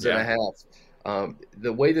 interceptions and a half.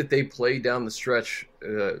 The way that they played down the stretch,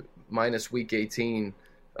 minus week 18,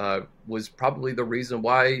 was probably the reason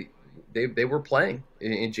why they were playing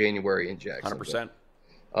in January in Jacksonville.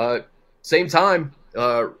 100%. Same time,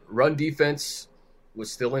 run defense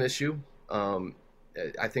was still an issue.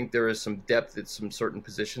 I think there is some depth at some certain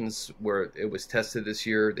positions where it was tested this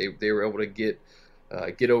year. They were able to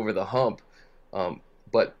get over the hump,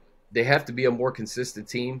 but they have to be a more consistent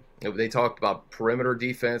team. They talked about perimeter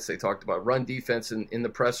defense. They talked about run defense in the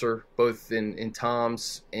presser, both in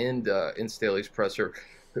Tom's and in Staley's presser.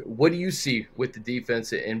 What do you see with the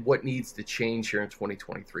defense, and what needs to change here in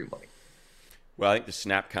 2023, Mike? Well, I think the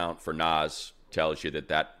snap count for Nas tells you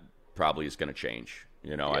that probably is going to change.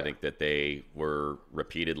 I think that they were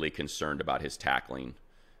repeatedly concerned about his tackling.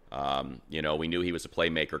 We knew he was a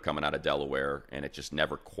playmaker coming out of Delaware, and it just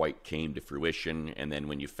never quite came to fruition. And then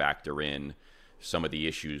when you factor in some of the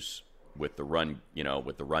issues with the run,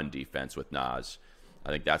 with the run defense with Nas, I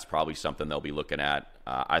think that's probably something they'll be looking at.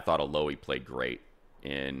 I thought Alohi played great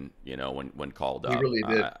when called up. He really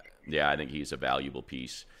did. Yeah, I think he's a valuable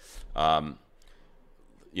piece.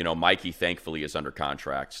 Mikey thankfully is under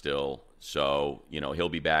contract still, so he'll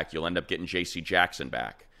be back. You'll end up getting J.C. Jackson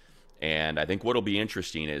back. And I think what'll be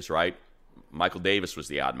interesting is, right, Michael Davis was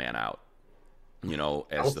the odd man out, as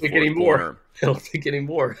the fourth corner. I don't think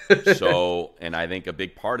anymore. So, and I think a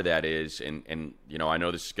big part of that is, and I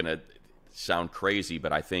know this is going to sound crazy,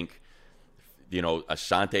 but I think,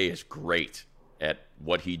 Asante is great at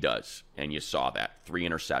what he does, and you saw that, 3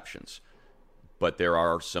 interceptions. But there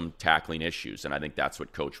are some tackling issues, and I think that's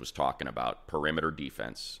what Coach was talking about, perimeter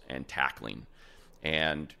defense and tackling.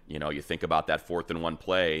 And, you think about that 4th-and-1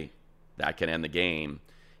 play, that can end the game.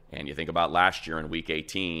 And you think about last year in Week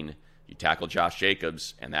 18, you tackle Josh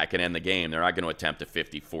Jacobs, and that can end the game. They're not going to attempt a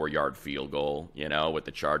 54-yard field goal, with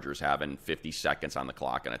the Chargers having 50 seconds on the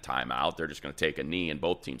clock and a timeout. They're just going to take a knee, and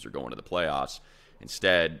both teams are going to the playoffs.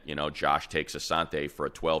 Instead, Josh takes Asante for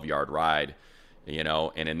a 12-yard ride,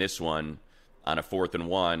 and in this one, on a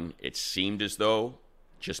 4th-and-1, it seemed as though,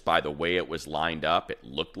 just by the way it was lined up, it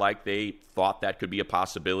looked like they thought that could be a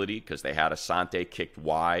possibility because they had Asante kicked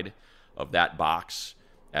wide of that box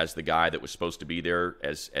as the guy that was supposed to be there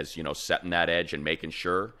as setting that edge and making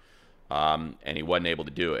sure, and he wasn't able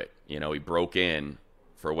to do it. He broke in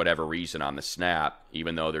for whatever reason on the snap,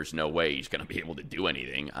 even though there's no way he's going to be able to do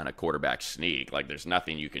anything on a quarterback sneak. Like, there's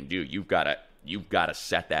nothing you can do. You've got to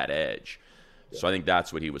set that edge. Yeah. So I think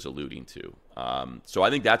that's what he was alluding to. So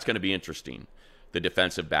I think that's going to be interesting, the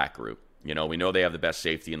defensive back group. We know they have the best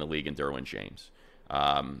safety in the league in Derwin James.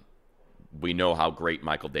 We know how great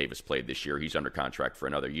Michael Davis played this year. He's under contract for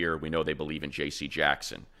another year. We know they believe in J.C.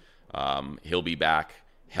 Jackson. He'll be back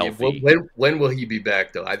healthy. Yeah, when will he be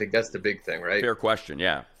back, though? I think that's the big thing, right? Fair question,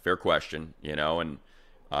 yeah. Fair question, and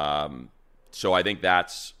so I think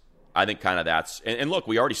that's – and look,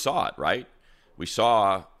 we already saw it, right? We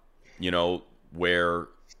saw, where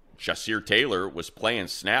Jasir Taylor was playing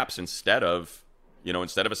snaps instead of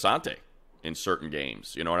Asante in certain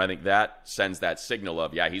games, and I think that sends that signal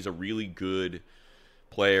of, yeah, he's a really good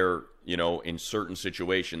player, in certain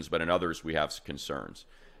situations, but in others we have concerns.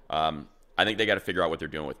 I think they got to figure out what they're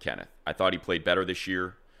doing with Kenneth. I thought he played better this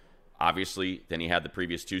year, obviously, than he had the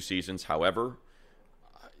previous 2 seasons. However,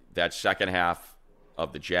 that second half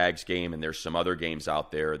of the Jags game, and there's some other games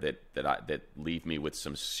out there that leave me with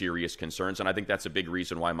some serious concerns, and I think that's a big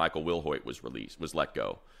reason why Michael Wilhoit was let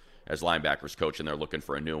go as linebackers coach, and they're looking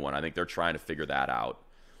for a new one. I think they're trying to figure that out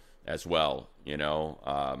as well,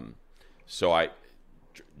 So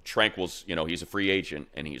Tranquil's, he's a free agent,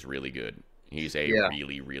 and he's really good. He's a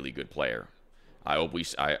really, really good player.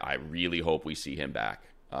 I really hope we see him back.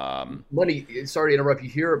 Money, sorry to interrupt.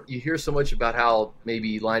 You hear so much about how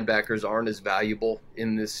maybe linebackers aren't as valuable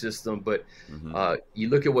in this system, but you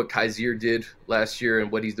look at what Kaiser did last year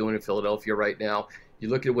and what he's doing in Philadelphia right now. You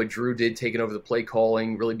look at what Drew did, taking over the play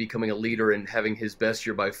calling, really becoming a leader and having his best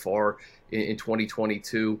year by far in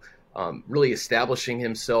 2022, really establishing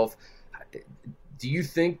himself. Do you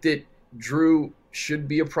think that Drew should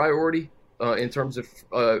be a priority in terms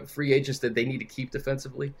of free agents that they need to keep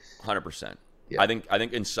defensively? 100%. Yeah. I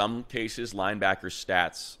think in some cases linebacker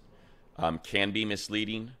stats can be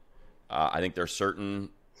misleading. I think there are certain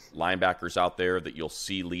linebackers out there that you'll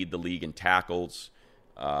see lead the league in tackles,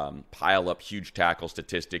 pile up huge tackle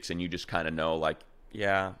statistics, and you just kind of know, like,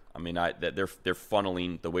 yeah, I mean, they're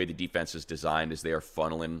funneling, the way the defense is designed is they are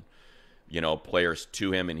funneling, players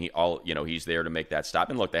to him, and he's there to make that stop.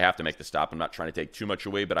 And look, they have to make the stop. I'm not trying to take too much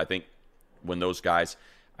away, but I think when those guys,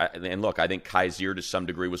 and look, I think Kaiser to some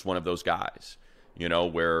degree was one of those guys,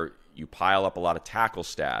 where you pile up a lot of tackle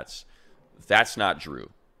stats. That's not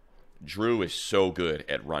Drew. Drew is so good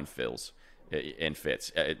at run fits.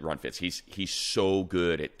 He's so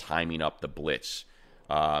good at timing up the blitz.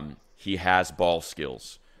 He has ball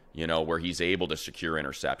skills, where he's able to secure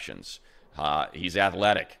interceptions. He's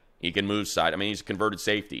athletic. He can move side. I mean, he's a converted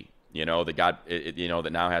safety, that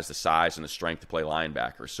now has the size and the strength to play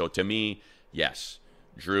linebacker. So to me, yes,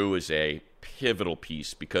 Drew is a pivotal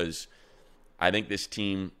piece because I think this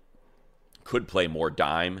team could play more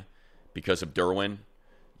dime because of Derwin.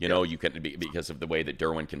 You can because of the way that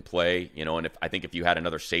Derwin can play. And I think if you had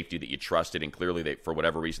another safety that you trusted, and clearly they, for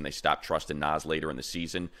whatever reason, they stopped trusting Nas later in the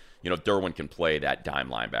season. Derwin can play that dime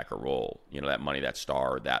linebacker role. That money, that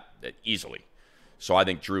star, that easily. So I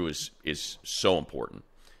think Drew is so important.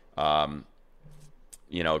 Kenneth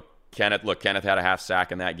had a half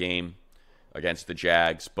sack in that game against the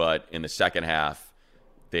Jags, but in the second half,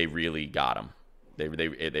 they really got him. They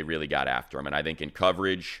really got after him, and I think in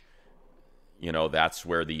coverage, that's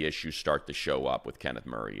where the issues start to show up with Kenneth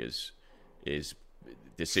Murray is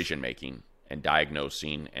decision making and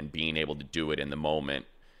diagnosing and being able to do it in the moment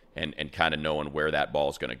and kind of knowing where that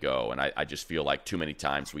ball is going to go. And I just feel like too many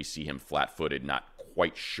times we see him flat-footed, not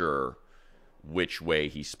quite sure which way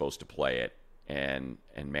he's supposed to play it, and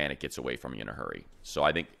man, it gets away from you in a hurry. So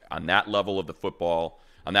I think on that level of the football,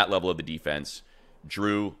 on that level of the defense,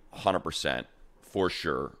 Drew 100% for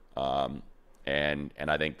sure. And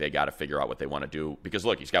I think they got to figure out what they want to do because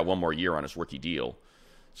look, he's got one more year on his rookie deal,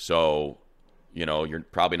 so you're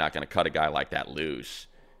probably not going to cut a guy like that loose.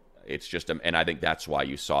 It's just, and I think that's why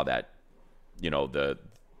you saw that, the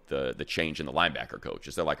change in the linebacker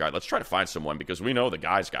coaches. They're like, all right, let's try to find someone because we know the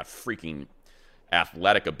guy's got freaking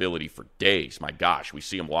athletic ability for days. My gosh, we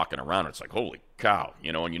see him walking around. It's like, holy cow,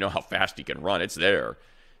 and you know how fast he can run. It's there.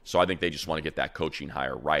 So I think they just want to get that coaching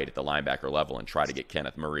hire right at the linebacker level and try to get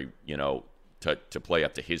Kenneth Murray, to play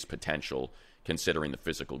up to his potential, considering the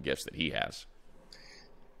physical gifts that he has.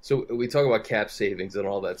 So we talk about cap savings and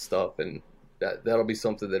all that stuff, and that'll be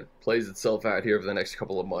something that plays itself out here over the next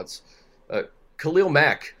couple of months. Khalil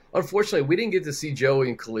Mack. Unfortunately, we didn't get to see Joey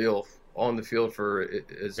and Khalil on the field for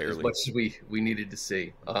as much as we needed to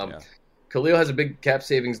see. Khalil has a big cap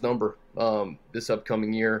savings number this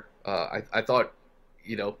upcoming year. I thought,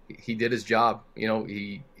 he did his job.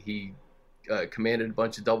 He commanded a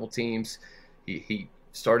bunch of double teams. He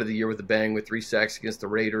started the year with a bang with 3 sacks against the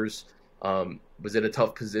Raiders. Was in a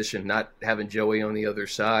tough position, not having Joey on the other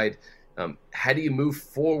side. How do you move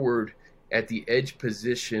forward at the edge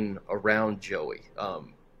position around Joey?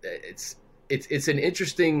 It's an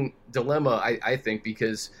interesting dilemma, I think,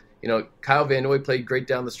 because Kyle Van Noy played great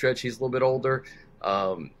down the stretch. He's a little bit older.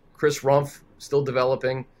 Chris Rumph still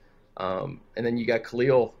developing, and then you got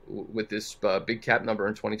Khalil with this big cap number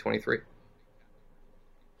in 2023.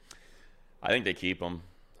 I think they keep him.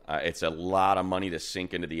 It's a lot of money to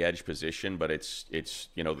sink into the edge position, but it's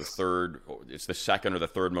the second or the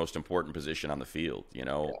third most important position on the field.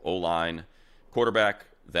 O-line, quarterback,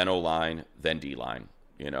 then O-line, then D-line.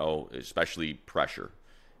 Especially pressure,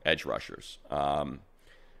 edge rushers.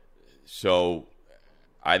 So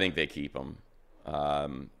I think they keep them.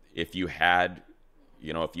 If you had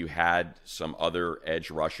some other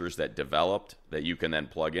edge rushers that developed that you can then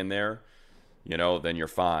plug in there, then you're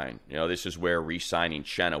fine. This is where re-signing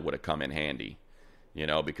Chenna would have come in handy,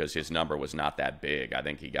 because his number was not that big. I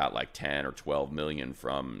think he got like 10 or 12 million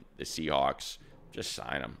from the Seahawks. Just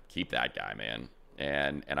sign him. Keep that guy, man.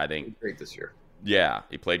 And I think great this year. Yeah,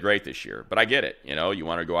 he played great this year. But I get it. You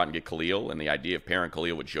want to go out and get Khalil, and the idea of pairing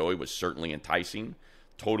Khalil with Joey was certainly enticing.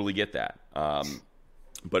 Totally get that.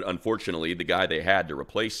 But unfortunately, the guy they had to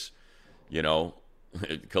replace, Khalil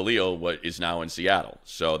is now in Seattle.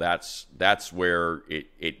 So that's where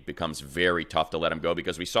it becomes very tough to let him go,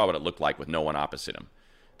 because we saw what it looked like with no one opposite him.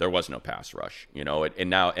 There was no pass rush, and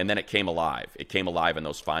then it came alive. It came alive in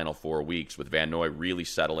those final 4 weeks with Van Noy really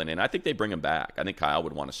settling in. I think they bring him back. I think Kyle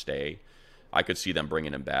would want to stay. I could see them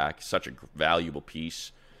bringing him back. Such a valuable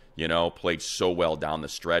piece, played so well down the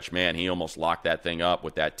stretch. Man, he almost locked that thing up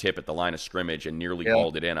with that tip at the line of scrimmage and nearly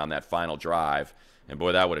hauled it in on that final drive. And,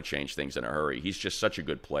 boy, that would have changed things in a hurry. He's just such a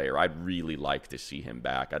good player. I'd really like to see him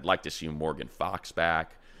back. I'd like to see Morgan Fox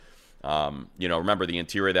back. Remember the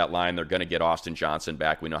interior of that line, they're going to get Austin Johnson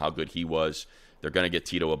back. We know how good he was. They're going to get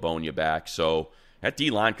Tito Abonia back. So that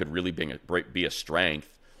D-line could really be a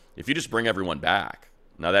strength if you just bring everyone back.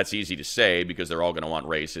 Now, that's easy to say because they're all going to want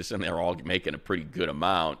raises, and they're all making a pretty good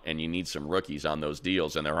amount, and you need some rookies on those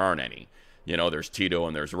deals, and there aren't any. There's Tito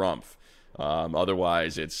and there's Rumph.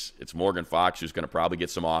 Otherwise, it's Morgan Fox who's going to probably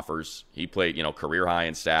get some offers. He played, career high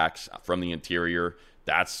in sacks from the interior.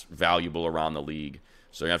 That's valuable around the league.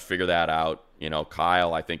 So you have to figure that out.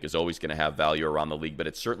 Kyle, I think, is always going to have value around the league, but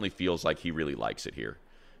it certainly feels like he really likes it here.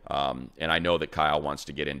 And I know that Kyle wants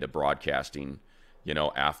to get into broadcasting,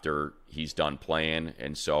 after he's done playing.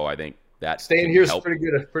 And so I think that staying here is a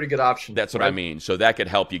pretty good option. That's what I mean. So that could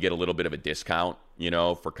help you get a little bit of a discount,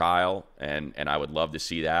 for Kyle. And I would love to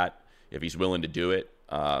see that if he's willing to do it.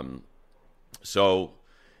 So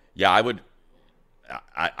yeah,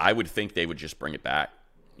 I would think they would just bring it back,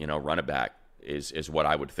 run it back is what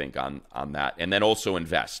I would think on that. And then also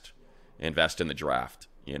invest in the draft,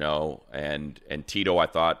 and Tito, I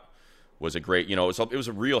thought, was a great, it was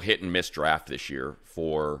a real hit and miss draft this year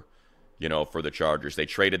for the Chargers. They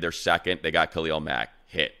traded their second. They got Khalil Mack,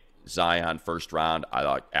 hit. Zion, first round, I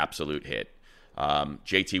thought, absolute hit.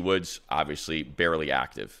 JT Woods, obviously, barely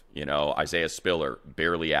active. Isaiah Spiller,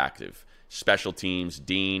 barely active. Special teams,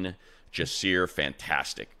 Dean, Jasir,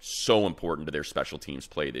 fantastic. So important to their special teams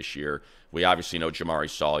play this year. We obviously know Jamari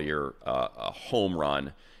Sawyer, a home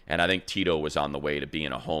run, and I think Tito was on the way to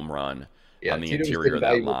being a home run on the interior of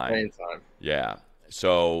that line. Yeah.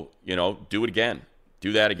 So, do it again.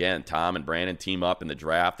 Do that again. Tom and Brandon team up in the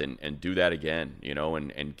draft and do that again,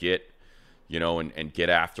 and get, and get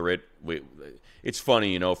after it. It's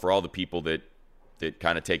funny, for all the people that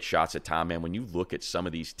kind of take shots at Tom, man, when you look at some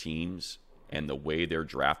of these teams and the way their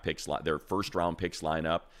draft picks, their first round picks line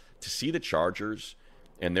up, to see the Chargers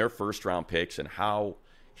and their first round picks and how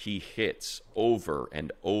he hits over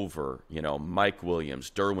and over, Mike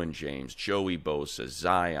Williams, Derwin James, Joey Bosa,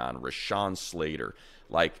 Zion, Rashawn Slater,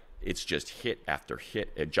 like it's just hit after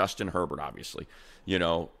hit. Justin Herbert, obviously,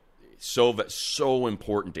 so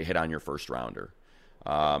important to hit on your first rounder.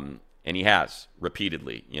 And he has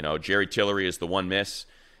repeatedly. Jerry Tillery is the one miss,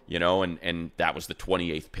 and that was the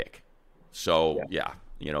 28th pick. So, yeah,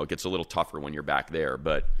 it gets a little tougher when you're back there.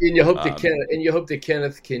 But and you hope that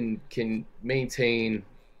Kenneth can maintain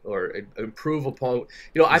or improve upon.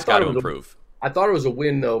 I thought it was a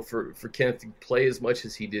win though for Kenneth to play as much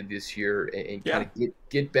as he did this year and kind of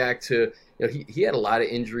get back to. He had a lot of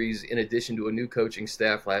injuries in addition to a new coaching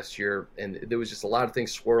staff last year, and there was just a lot of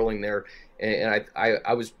things swirling there. And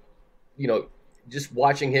I was, just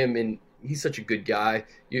watching him, and he's such a good guy.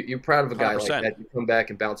 You're proud of a guy 100%. Like that to come back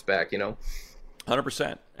and bounce back,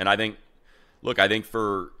 100%. And I think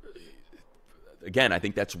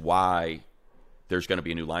that's why there's going to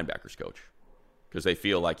be a new linebackers coach, because they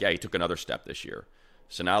feel like, he took another step this year.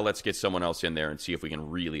 So now let's get someone else in there and see if we can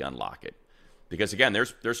really unlock it. Because again,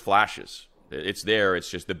 there's flashes. It's there. It's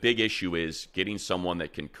just the big issue is getting someone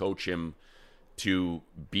that can coach him to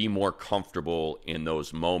be more comfortable in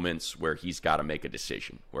those moments where he's got to make a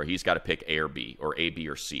decision, where he's got to pick A or B or A, B,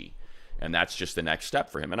 or C. And that's just the next step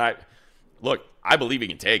for him. And I believe he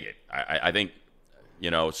can take it. I think,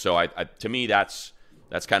 so to me, that's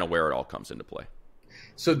kind of where it all comes into play.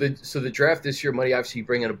 So the draft this year, Money, obviously you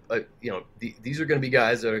bring in these are going to be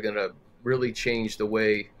guys that are going to really change the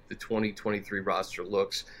way the 2023 roster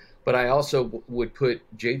looks. But I also would put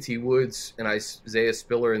J.T. Woods and Isaiah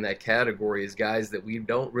Spiller in that category as guys that we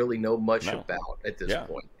don't really know much about at this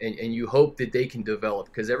point. And you hope that they can develop,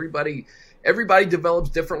 because everybody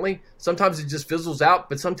develops differently. Sometimes it just fizzles out,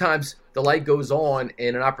 but sometimes the light goes on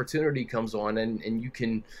and an opportunity comes on, and you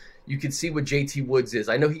can see what J.T. Woods is.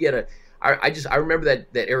 I know he had I remember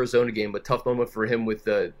that Arizona game, a tough moment for him with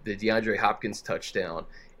the DeAndre Hopkins touchdown,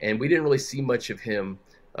 and we didn't really see much of him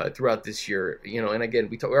throughout this year, and again,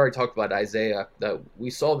 we already talked about Isaiah. We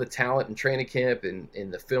saw the talent in training camp and in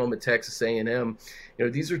the film at Texas A&M.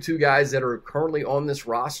 These are two guys that are currently on this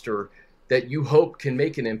roster that you hope can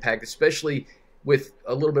make an impact, especially with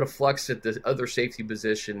a little bit of flux at the other safety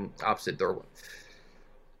position opposite Derwin.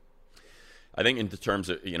 I think in the terms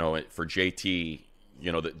of, for JT,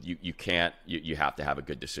 that you have to have a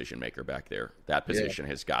good decision maker back there. That position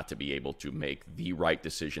has got to be able to make the right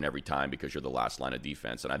decision every time, because you're the last line of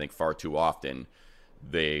defense. And I think far too often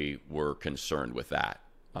they were concerned with that.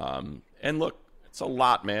 And look, it's a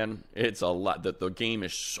lot, man. It's a lot. The game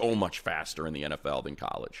is so much faster in the NFL than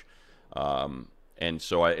college. And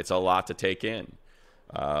so it's a lot to take in.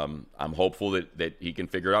 I'm hopeful that he can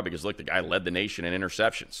figure it out, because look, the guy led the nation in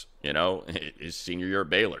interceptions, his senior year at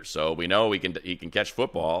Baylor. So we know he can catch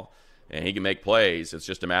football and he can make plays. It's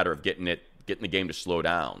just a matter of getting the game to slow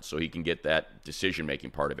down so he can get that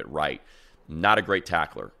decision-making part of it right. Not a great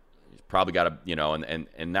tackler. He's probably got to,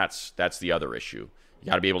 and that's the other issue. You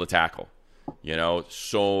got to be able to tackle,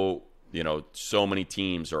 so many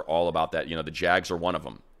teams are all about that. The Jags are one of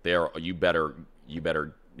them. You better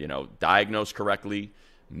diagnose correctly,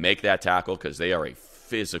 make that tackle, because they are a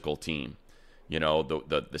physical team.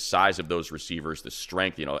 The size of those receivers, the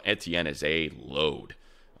strength, Etienne is a load.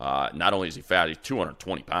 Not only is he fat, he's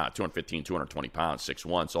 220 pounds, 215, 220 pounds,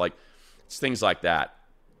 6'1". So, it's things like that,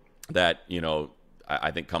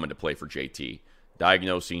 I think come into play for JT.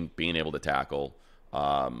 Diagnosing, being able to tackle.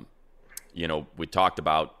 We talked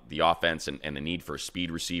about the offense and the need for a speed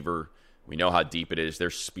receiver. We know how deep it is.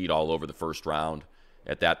 There's speed all over the first round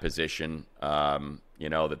at that position,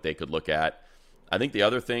 that they could look at. I think the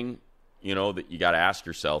other thing, that you got to ask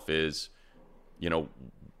yourself is,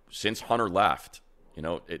 since Hunter left,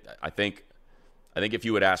 I think if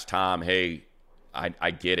you would ask Tom, hey,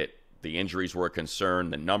 I get it. The injuries were a concern.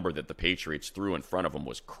 The number that the Patriots threw in front of him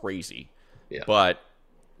was crazy. Yeah. But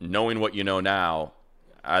knowing what you know now,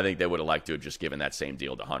 I think they would have liked to have just given that same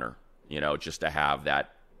deal to Hunter, just to have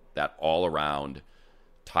that all-around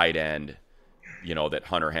tight end, that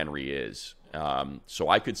Hunter Henry is. So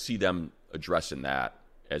I could see them addressing that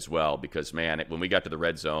as well, because, man, when we got to the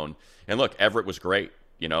red zone, and look, Everett was great,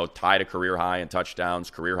 tied a career high in touchdowns,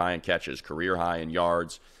 career high in catches, career high in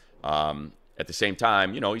yards. At the same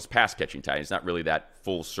time, he's pass catching tight end. He's not really that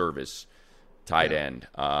full service tight end.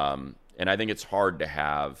 And I think it's hard to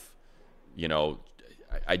have,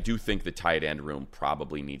 I do think the tight end room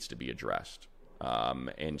probably needs to be addressed.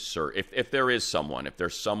 And sir, if there's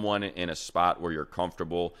someone in a spot where you're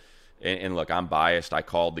comfortable, and look, I'm biased. I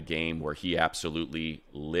called the game where he absolutely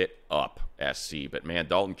lit up SC, but man,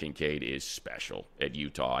 Dalton Kincaid is special at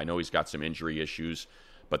Utah. I know he's got some injury issues,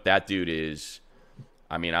 but that dude is,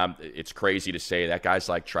 it's crazy to say that guy's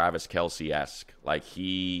like Travis Kelce-esque. Like,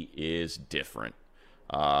 he is different.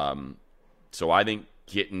 So I think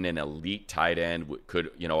getting an elite tight end could,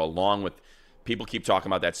 along with people keep talking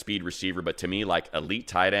about that speed receiver, but to me, like elite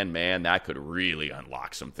tight end, man, that could really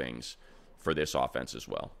unlock some things for this offense as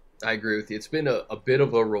well. I agree with you. It's been a bit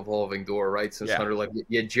of a revolving door, right? Since Hunter, like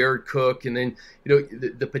you had Jared Cook, and then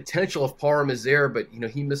the potential of Parham is there, but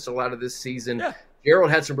he missed a lot of this season. Yeah.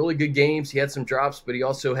 Gerald had some really good games. He had some drops, but he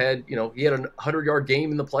also had he had a 100-yard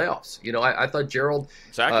game in the playoffs. I thought Gerald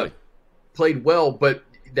played well, but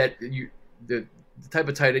the type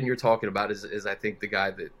of tight end you're talking about is I think the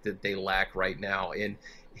guy that they lack right now, and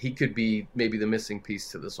he could be maybe the missing piece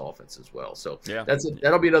to this offense as well. So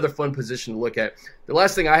that'll be another fun position to look at. The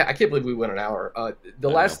last thing I can't believe we went an hour. The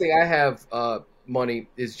last thing I have, Money,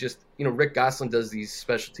 is just Rick Gosselin does these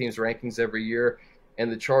special teams rankings every year,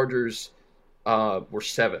 and the Chargers were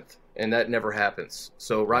 7th, and that never happens.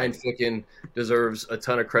 So Ryan Ficken deserves a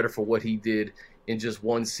ton of credit for what he did in just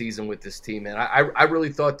one season with this team. And I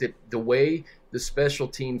really thought that the way the special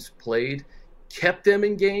teams played kept them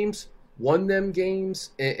in games, won them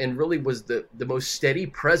games, and really was the most steady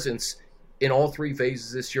presence in all 3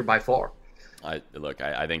 phases this year by far. I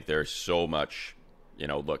think there's so much,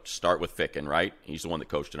 start with Ficken, right? He's the one that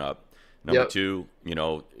coached it up. Number 2,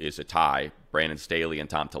 is a tie, Brandon Staley and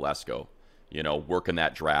Tom Telesco. Working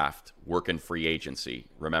that draft, working free agency.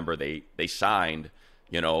 Remember, they signed,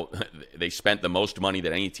 they spent the most money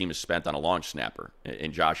that any team has spent on a long snapper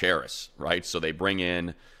in Josh Harris, right? So they bring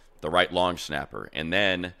in the right long snapper. And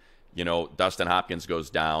then, Dustin Hopkins goes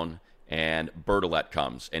down and Bertolet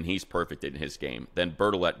comes, and he's perfect in his game. Then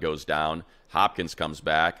Bertolet goes down, Hopkins comes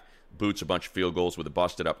back, boots a bunch of field goals with a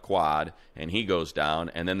busted-up quad, and he goes down,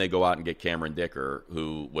 and then they go out and get Cameron Dicker,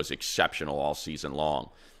 who was exceptional all season long.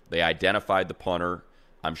 They identified the punter.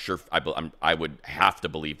 I'm sure I would have to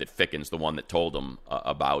believe that Ficken's the one that told them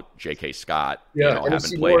about J.K. Scott,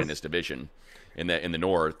 having played in this division in the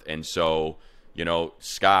North. And so,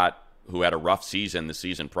 Scott, who had a rough season the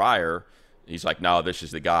season prior, he's like, no, this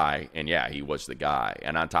is the guy. And, yeah, he was the guy.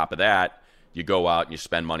 And on top of that, you go out and you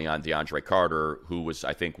spend money on DeAndre Carter, who was,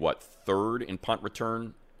 I think, 3rd in punt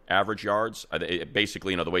return average yards.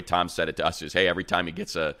 Basically, the way Tom said it to us is, hey, every time he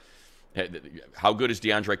gets how good is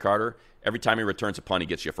DeAndre Carter? Every time he returns a punt, he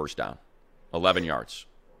gets you a first down. 11 yards.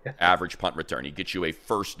 Average punt return. He gets you a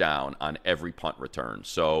first down on every punt return.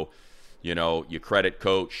 So, you credit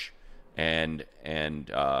coach and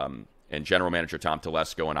general manager Tom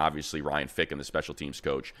Telesco, and obviously Ryan Ficken, the special teams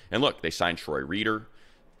coach. And look, they signed Troy Reeder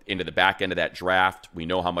into the back end of that draft. We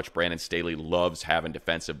know how much Brandon Staley loves having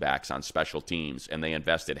defensive backs on special teams, and they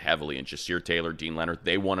invested heavily in Jasir Taylor, Dean Leonard.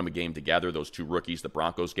 They won him a game together, those 2 rookies, the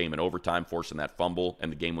Broncos game in overtime, forcing that fumble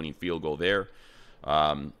and the game-winning field goal there.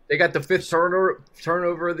 They got the 5th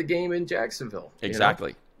turnover of the game in Jacksonville.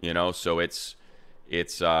 Exactly. So it's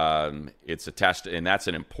a test, and that's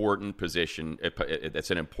an important position. That's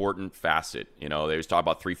an important facet. They always talk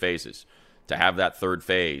about 3 phases. To have that 3rd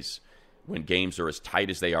phase when games are as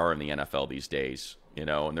tight as they are in the NFL these days,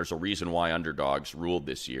 and there's a reason why underdogs ruled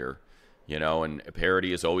this year, and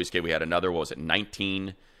parity is always good. We had another,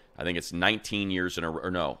 19? I think it's 19 years in a row.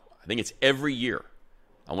 Or no, I think it's every year.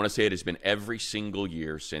 I want to say it has been every single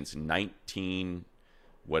year since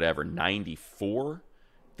 94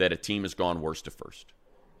 that a team has gone worst to first,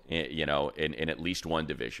 in at least one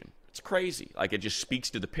division. It's crazy. Like, it just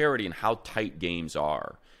speaks to the parity and how tight games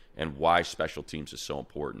are and why special teams is so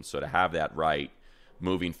important. So to have that right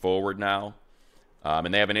moving forward now,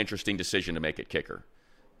 and they have an interesting decision to make at kicker.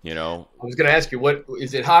 I was going to ask you, what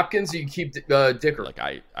is it? Hopkins? Or you keep Dicker? Like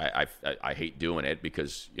I hate doing it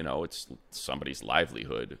because it's somebody's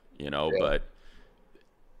livelihood. But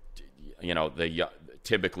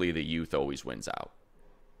typically the youth always wins out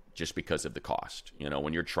just because of the cost.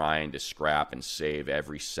 When you're trying to scrap and save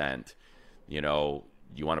every cent, you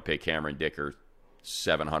want to pay Cameron Dicker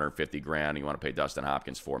 $750,000. You want to pay Dustin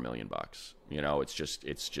Hopkins $4 million.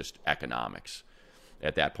 It's just economics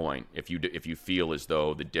at that point. If you feel as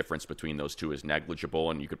though the difference between those two is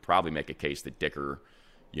negligible, and you could probably make a case that Dicker,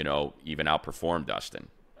 even outperformed Dustin,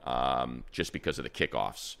 just because of the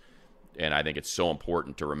kickoffs. And I think it's so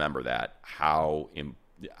important to remember that how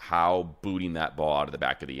booting that ball out of the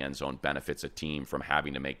back of the end zone benefits a team from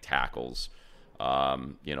having to make tackles.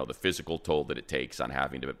 The physical toll that it takes on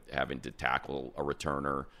having to tackle a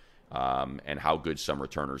returner, and how good some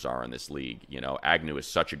returners are in this league. Agnew is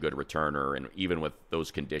such a good returner, and even with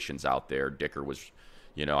those conditions out there, Dicker was,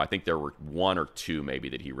 I think there were 1 or 2 maybe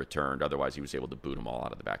that he returned. Otherwise, he was able to boot them all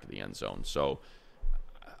out of the back of the end zone. So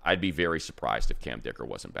I'd be very surprised if Cam Dicker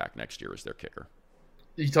wasn't back next year as their kicker.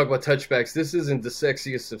 You talk about touchbacks. This isn't the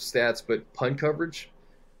sexiest of stats, but punt coverage,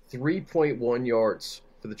 3.1 yards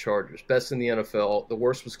for the Chargers, best in the NFL. The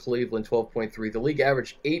worst was Cleveland, 12.3. The league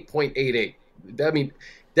averaged 8.88. I mean,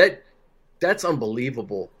 that That's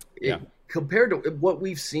unbelievable. Yeah. Compared to what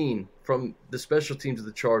we've seen from the special teams of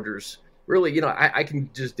the Chargers, really, I can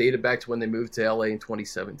just date it back to when they moved to LA in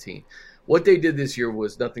 2017. What they did this year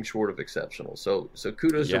was nothing short of exceptional. So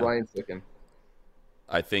kudos to Ryan Ficken.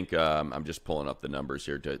 I think I'm just pulling up the numbers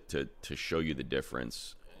here to show you the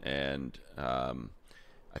difference. And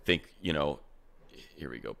I think, here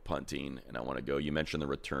we go, punting. And I want to go, you mentioned the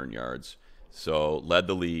return yards. So led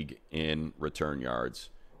the league in return yards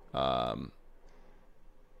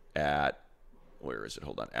at, where is it?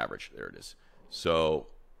 Hold on, average. There it is. So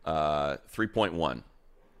 3.1,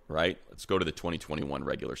 right? Let's go to the 2021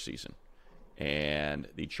 regular season. And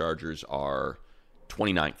the Chargers are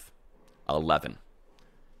 29th, 11.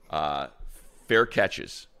 Fair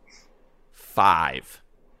catches, 5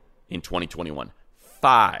 in 2021.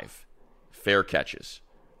 5 fair catches,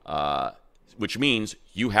 which means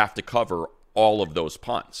you have to cover all of those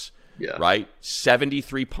punts, right?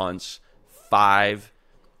 73 punts, 5,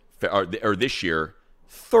 or this year,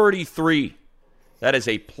 33. That is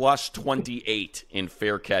a plus 28 in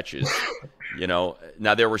fair catches. Now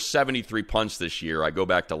there were 73 punts this year. I go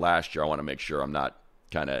back to last year. I want to make sure I'm not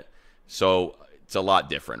so it's a lot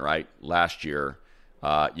different, right? Last year,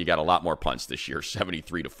 you got a lot more punts this year,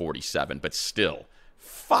 73 to 47, but still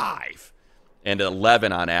 5 and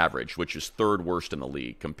 11 on average, which is third worst in the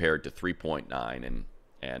league compared to 3.9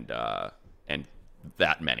 and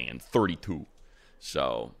that many and 32.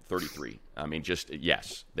 So 33. I mean,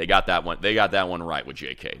 yes, they got that one. They got that one right with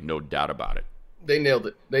JK. No doubt about it. They nailed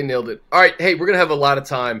it. All right. Hey, we're going to have a lot of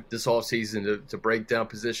time this offseason to break down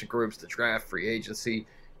position groups, the draft, free agency.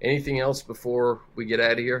 Anything else before we get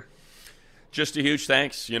out of here? Just a huge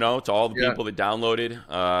thanks, to all the people that downloaded,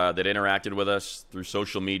 that interacted with us through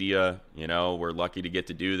social media. We're lucky to get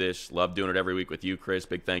to do this. Love doing it every week with you, Chris.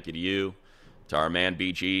 Big thank you to you, to our man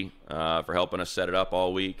BG for helping us set it up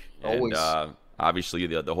all week. Always. And obviously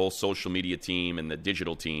the whole social media team and the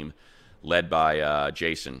digital team led by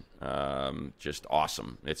Jason. Just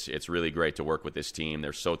awesome. It's really great to work with this team.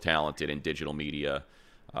 They're so talented in digital media,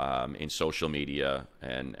 in social media,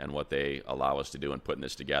 and what they allow us to do in putting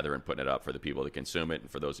this together and putting it up for the people that consume it. And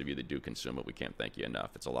for those of you that do consume it, we can't thank you enough.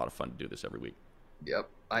 It's a lot of fun to do this every week. Yep.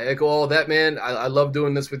 I echo all of that, man. I love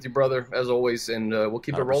doing this with you, brother, as always, and we'll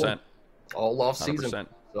keep 100%. It rolling all off season. 100%.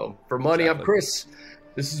 So for Money, exactly. I'm Chris.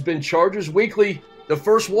 This has been Chargers Weekly, the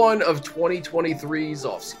first one of 2023's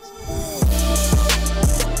offseason.